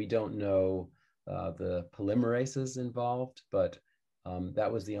so we don't know the polymerases involved, but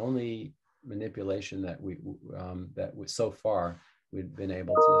that was the only manipulation that that was so far we've been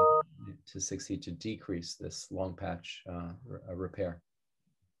able to succeed to decrease this long patch repair.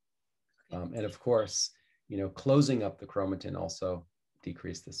 And of course, you know, closing up the chromatin also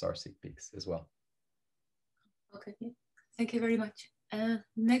decreased the SAR-seq peaks as well. Okay, thank you very much.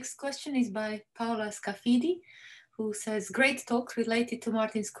 Next question is by Paola Scafidi, who says, "Great talk related to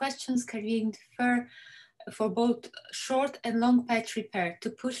Martin's questions. Can we infer for both short and long patch repair to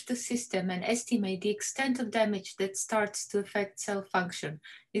push the system and estimate the extent of damage that starts to affect cell function?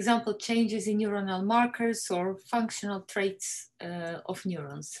 Example, changes in neuronal markers or functional traits of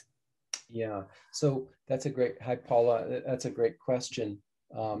neurons?" Yeah, so that's a great, hi Paula, that's a great question.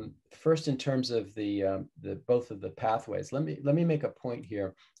 First, in terms of the both of the pathways, let me make a point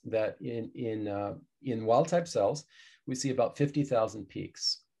here that in wild type cells, we see about 50,000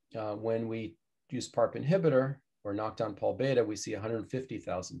 peaks. When we use PARP inhibitor or knock down Pol beta, we see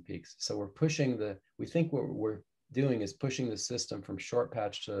 150,000 peaks. So we're pushing we think what we're doing is pushing the system from short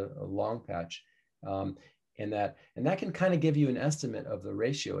patch to a long patch. And that can kind of give you an estimate of the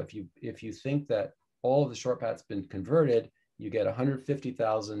ratio. If you think that all of the short patch has been converted, you get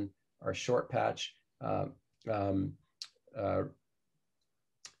 150,000 are short patch, are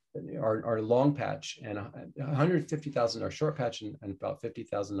long patch, and 150,000 are short patch, and about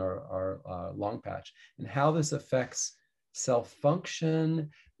 50,000 are long patch. And how this affects cell function,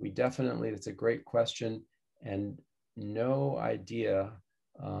 that's a great question, and no idea.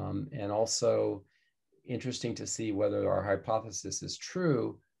 And also, interesting to see whether our hypothesis is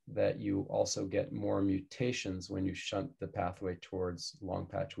true, that you also get more mutations when you shunt the pathway towards long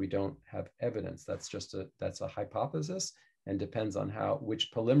patch. We don't have evidence. That's a hypothesis, and depends on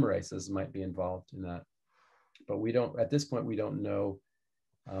which polymerases might be involved in that. But we don't, at this point, we don't know.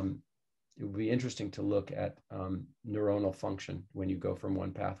 It would be interesting to look at neuronal function when you go from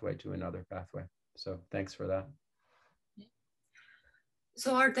one pathway to another pathway. So thanks for that.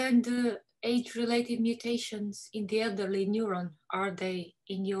 So are then the age-related mutations in the elderly neuron, are they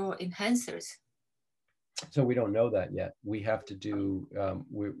in your enhancers? So we don't know that yet. We have to do,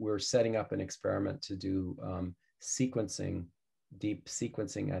 we're setting up an experiment to do sequencing, deep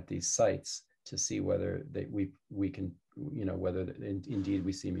sequencing at these sites to see whether we can, whether indeed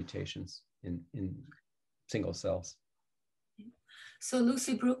we see mutations in single cells. So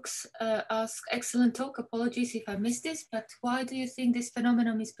Lucy Brooks asked, excellent talk, apologies if I missed this, but why do you think this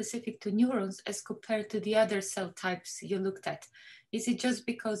phenomenon is specific to neurons as compared to the other cell types you looked at? Is it just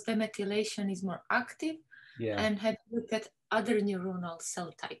because the methylation is more active? Yeah. And have you looked at other neuronal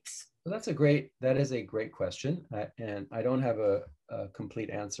cell types? Well, that is a great question. And I don't have a complete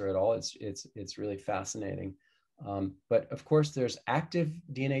answer at all. It's really fascinating. But of course, there's active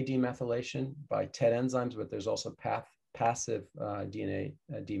DNA demethylation by TET enzymes, but there's also passive DNA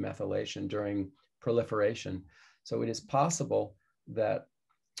demethylation during proliferation. So it is possible that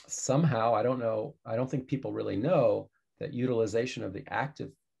somehow, I don't know, I don't think people really know that utilization of the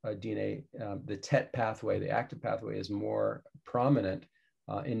active DNA, the TET pathway, the active pathway is more prominent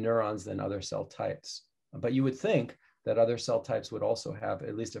in neurons than other cell types. But you would think that other cell types would also have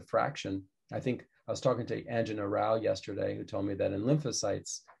at least a fraction. I think I was talking to Anjana Rao yesterday, who told me that in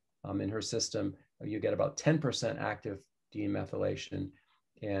lymphocytes in her system, you get about 10% active demethylation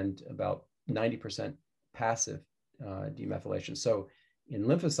and about 90% passive demethylation. So in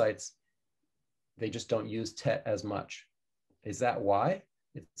lymphocytes, they just don't use TET as much. Is that why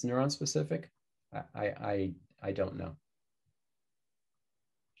it's neuron specific? I don't know.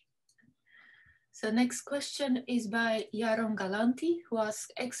 So next question is by Yaron Galanti, who asks,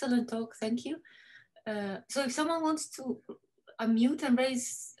 excellent talk, thank you. So if someone wants to unmute and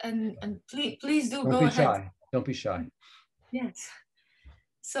raise, and please do go ahead. Don't be shy. Yes.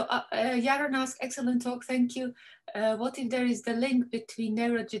 So Yaron asks, excellent talk, thank you. What if there is the link between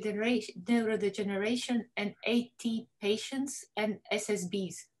neurodegeneration and AT patients and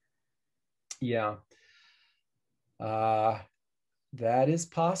SSBs? Yeah, that is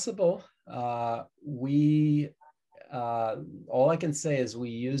possible. All I can say is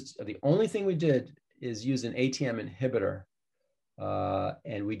the only thing we did is use an ATM inhibitor,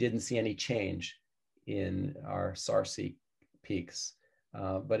 and we didn't see any change in our SARC peaks.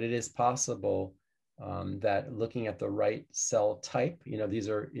 But it is possible that looking at the right cell type,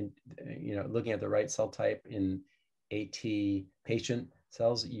 looking at the right cell type in AT patient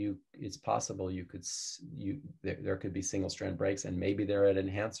cells, it's possible there could be single strand breaks, and maybe they're at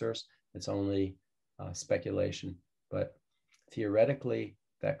enhancers. It's only speculation, but theoretically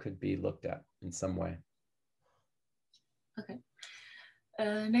that could be looked at in some way. Okay.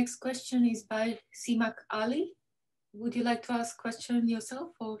 Next question is by Simak Ali. Would you like to ask a question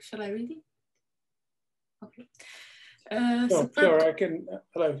yourself, or shall I read it? Okay. Sure, I can.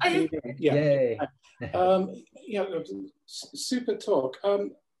 Hello. Yeah. Yay. Yeah, super talk.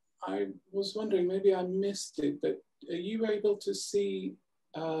 I was wondering, maybe I missed it, but are you able to see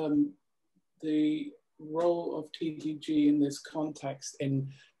the role of TDG in this context in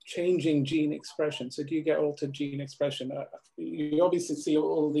changing gene expression? So do you get altered gene expression? You obviously see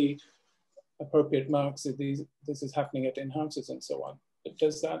all the appropriate marks if this is happening at enhancers and so on. But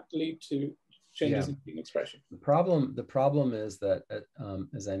does that lead to changes in gene expression? The problem is that,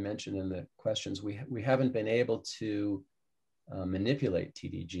 as I mentioned in the questions, we haven't been able to manipulate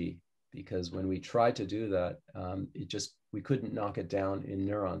TDG, because when we tried to do that, we couldn't knock it down in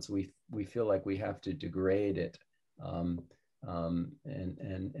neurons. We feel like we have to degrade it and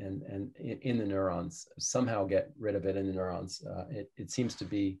in the neurons, somehow get rid of it in the neurons. It seems to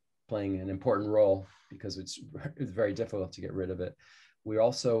be playing an important role because it's very difficult to get rid of it. We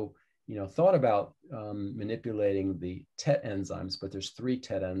also, thought about manipulating the TET enzymes, but there's 3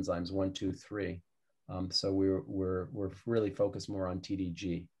 TET enzymes, 1, 2, 3. So we're really focused more on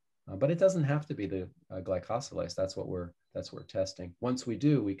TDG, but it doesn't have to be the glycosylase. That's what we're testing. Once we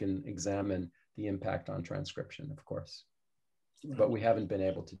do, we can examine the impact on transcription, of course, but we haven't been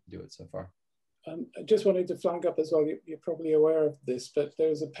able to do it so far. I just wanted to flag up as well, you're probably aware of this, but there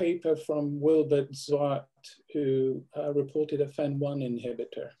was a paper from Wilbert Zwart who reported a FEN1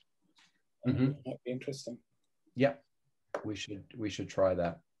 inhibitor. Mm-hmm. Might be interesting. Yeah, we should try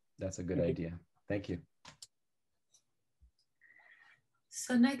that. That's a good idea. Thank you.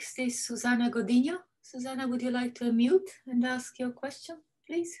 So next is Susana Godinho. Susana, would you like to unmute and ask your question,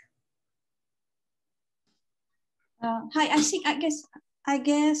 please? Hi, I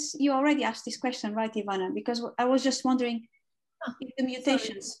guess you already asked this question, right, Ivana? Because I was just wondering if the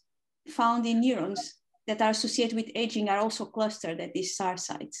mutations found in neurons that are associated with aging are also clustered at these SAR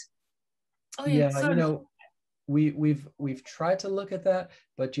sites. Oh yeah, you know, we've tried to look at that,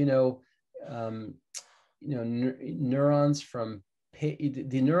 but neurons from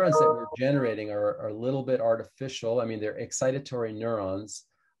the neurons that we're generating are a little bit artificial. I mean, they're excitatory neurons.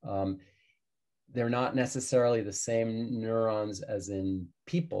 They're not necessarily the same neurons as in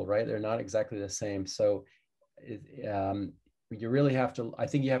people, right? They're not exactly the same. So you really have to, I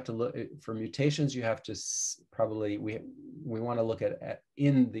think you have to look for mutations. You have to probably, we want to look at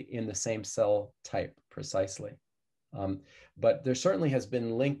in the same cell type precisely. But there certainly has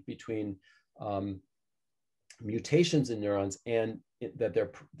been linked between mutations in neurons and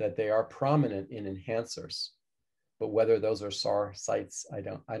that they are prominent in enhancers. But whether those are SAR sites, I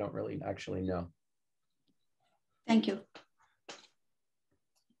don't really actually know. Thank you.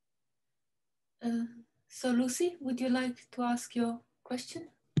 So Lucy, would you like to ask your question?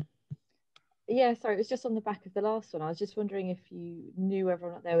 Yeah, sorry, it was just on the back of the last one. I was just wondering if you knew whether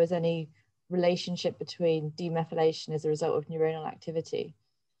or not there was any relationship between demethylation as a result of neuronal activity.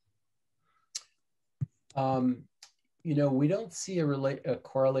 You know, we don't see a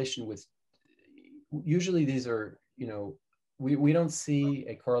correlation with, usually these are, you know, we don't see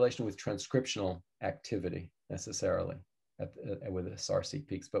a correlation with transcriptional activity necessarily with the SAR-seq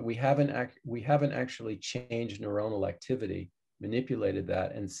peaks, but we haven't actually changed neuronal activity, manipulated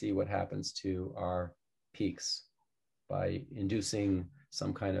that, and see what happens to our peaks by inducing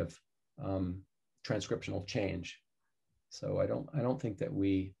some kind of transcriptional change. So I don't think that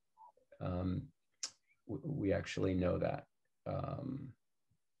we actually know that.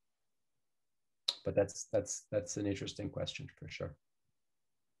 But that's an interesting question for sure.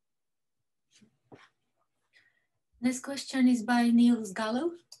 Next question is by Niels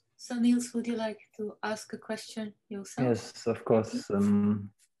Gallo. So Niels, would you like to ask a question yourself? Yes, of course.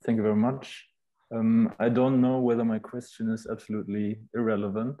 Thank you very much. I don't know whether my question is absolutely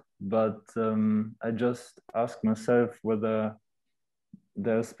irrelevant, but I just ask myself whether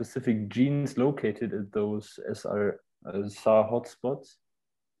there are specific genes located at those SAR hotspots.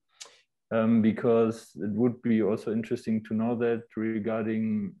 Because it would be also interesting to know that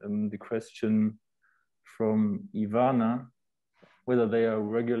regarding the question from Ivana, whether they are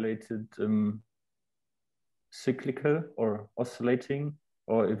regulated cyclical or oscillating,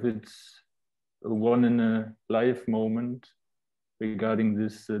 or if it's one in a life moment regarding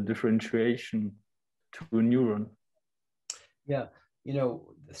this differentiation to a neuron. Yeah, you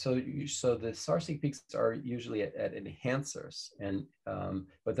know, so the SAR-seq peaks are usually at enhancers, and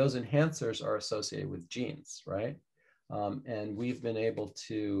but those enhancers are associated with genes, right? And we've been able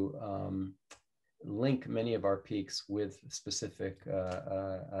to link many of our peaks with specific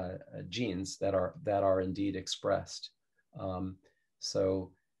genes that are indeed expressed.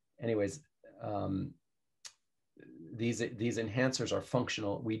 So, anyways, these enhancers are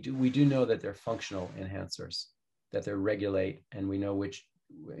functional. We do know that they're functional enhancers, that they regulate, and we know which,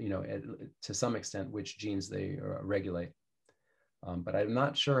 you know, to some extent, which genes they regulate. But I'm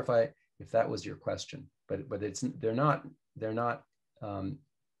not sure if that was your question. But they're not.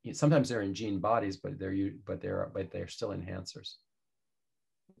 Sometimes they're in gene bodies, but they're still enhancers.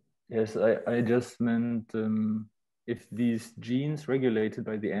 Yes, I just meant if these genes regulated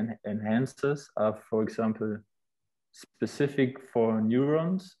by the enhancers are, for example, specific for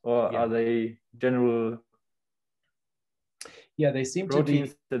neurons, or are they general? Yeah, they seem proteins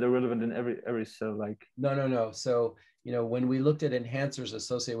to be that are relevant in every cell. Like no. So, you know, when we looked at enhancers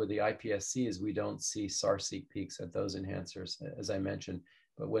associated with the iPSCs, we don't see SAR-seq peaks at those enhancers, as I mentioned.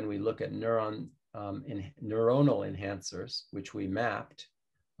 But when we look at neuronal enhancers, which we mapped,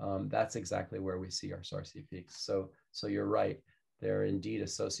 that's exactly where we see our SAR-seq peaks. So you're right; they're indeed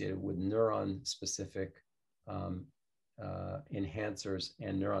associated with neuron-specific enhancers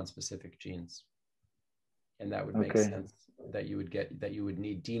and neuron-specific genes, and that would make sense that you would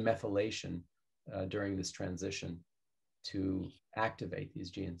need demethylation during this transition to activate these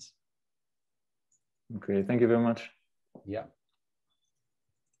genes. Okay, thank you very much. Yeah.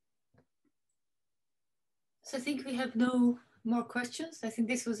 So I think we have no more questions. I think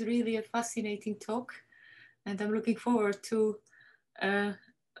this was really a fascinating talk, and I'm looking forward to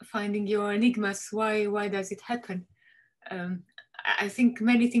finding your enigmas. Why does it happen? I think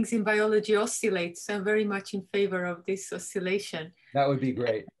many things in biology oscillate, so I'm very much in favor of this oscillation. That would be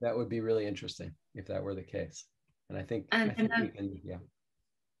great. That would be really interesting. if that were the case. And I think and we can, yeah.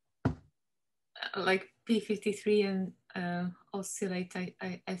 Like P53 and oscillate,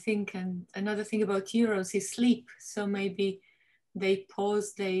 I think. And another thing about neurons is sleep. So maybe they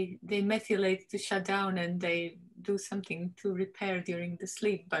pause, they methylate to shut down, and they do something to repair during the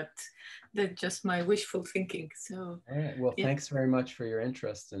sleep. But that's just my wishful thinking. So, all right. Well, yeah. Thanks very much for your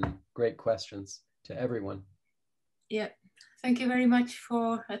interest and great questions to everyone. Yeah. Thank you very much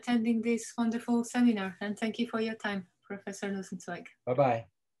for attending this wonderful seminar. And thank you for your time, Professor Nussenzweig. Bye-bye.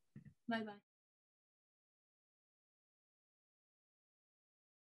 Bye-bye.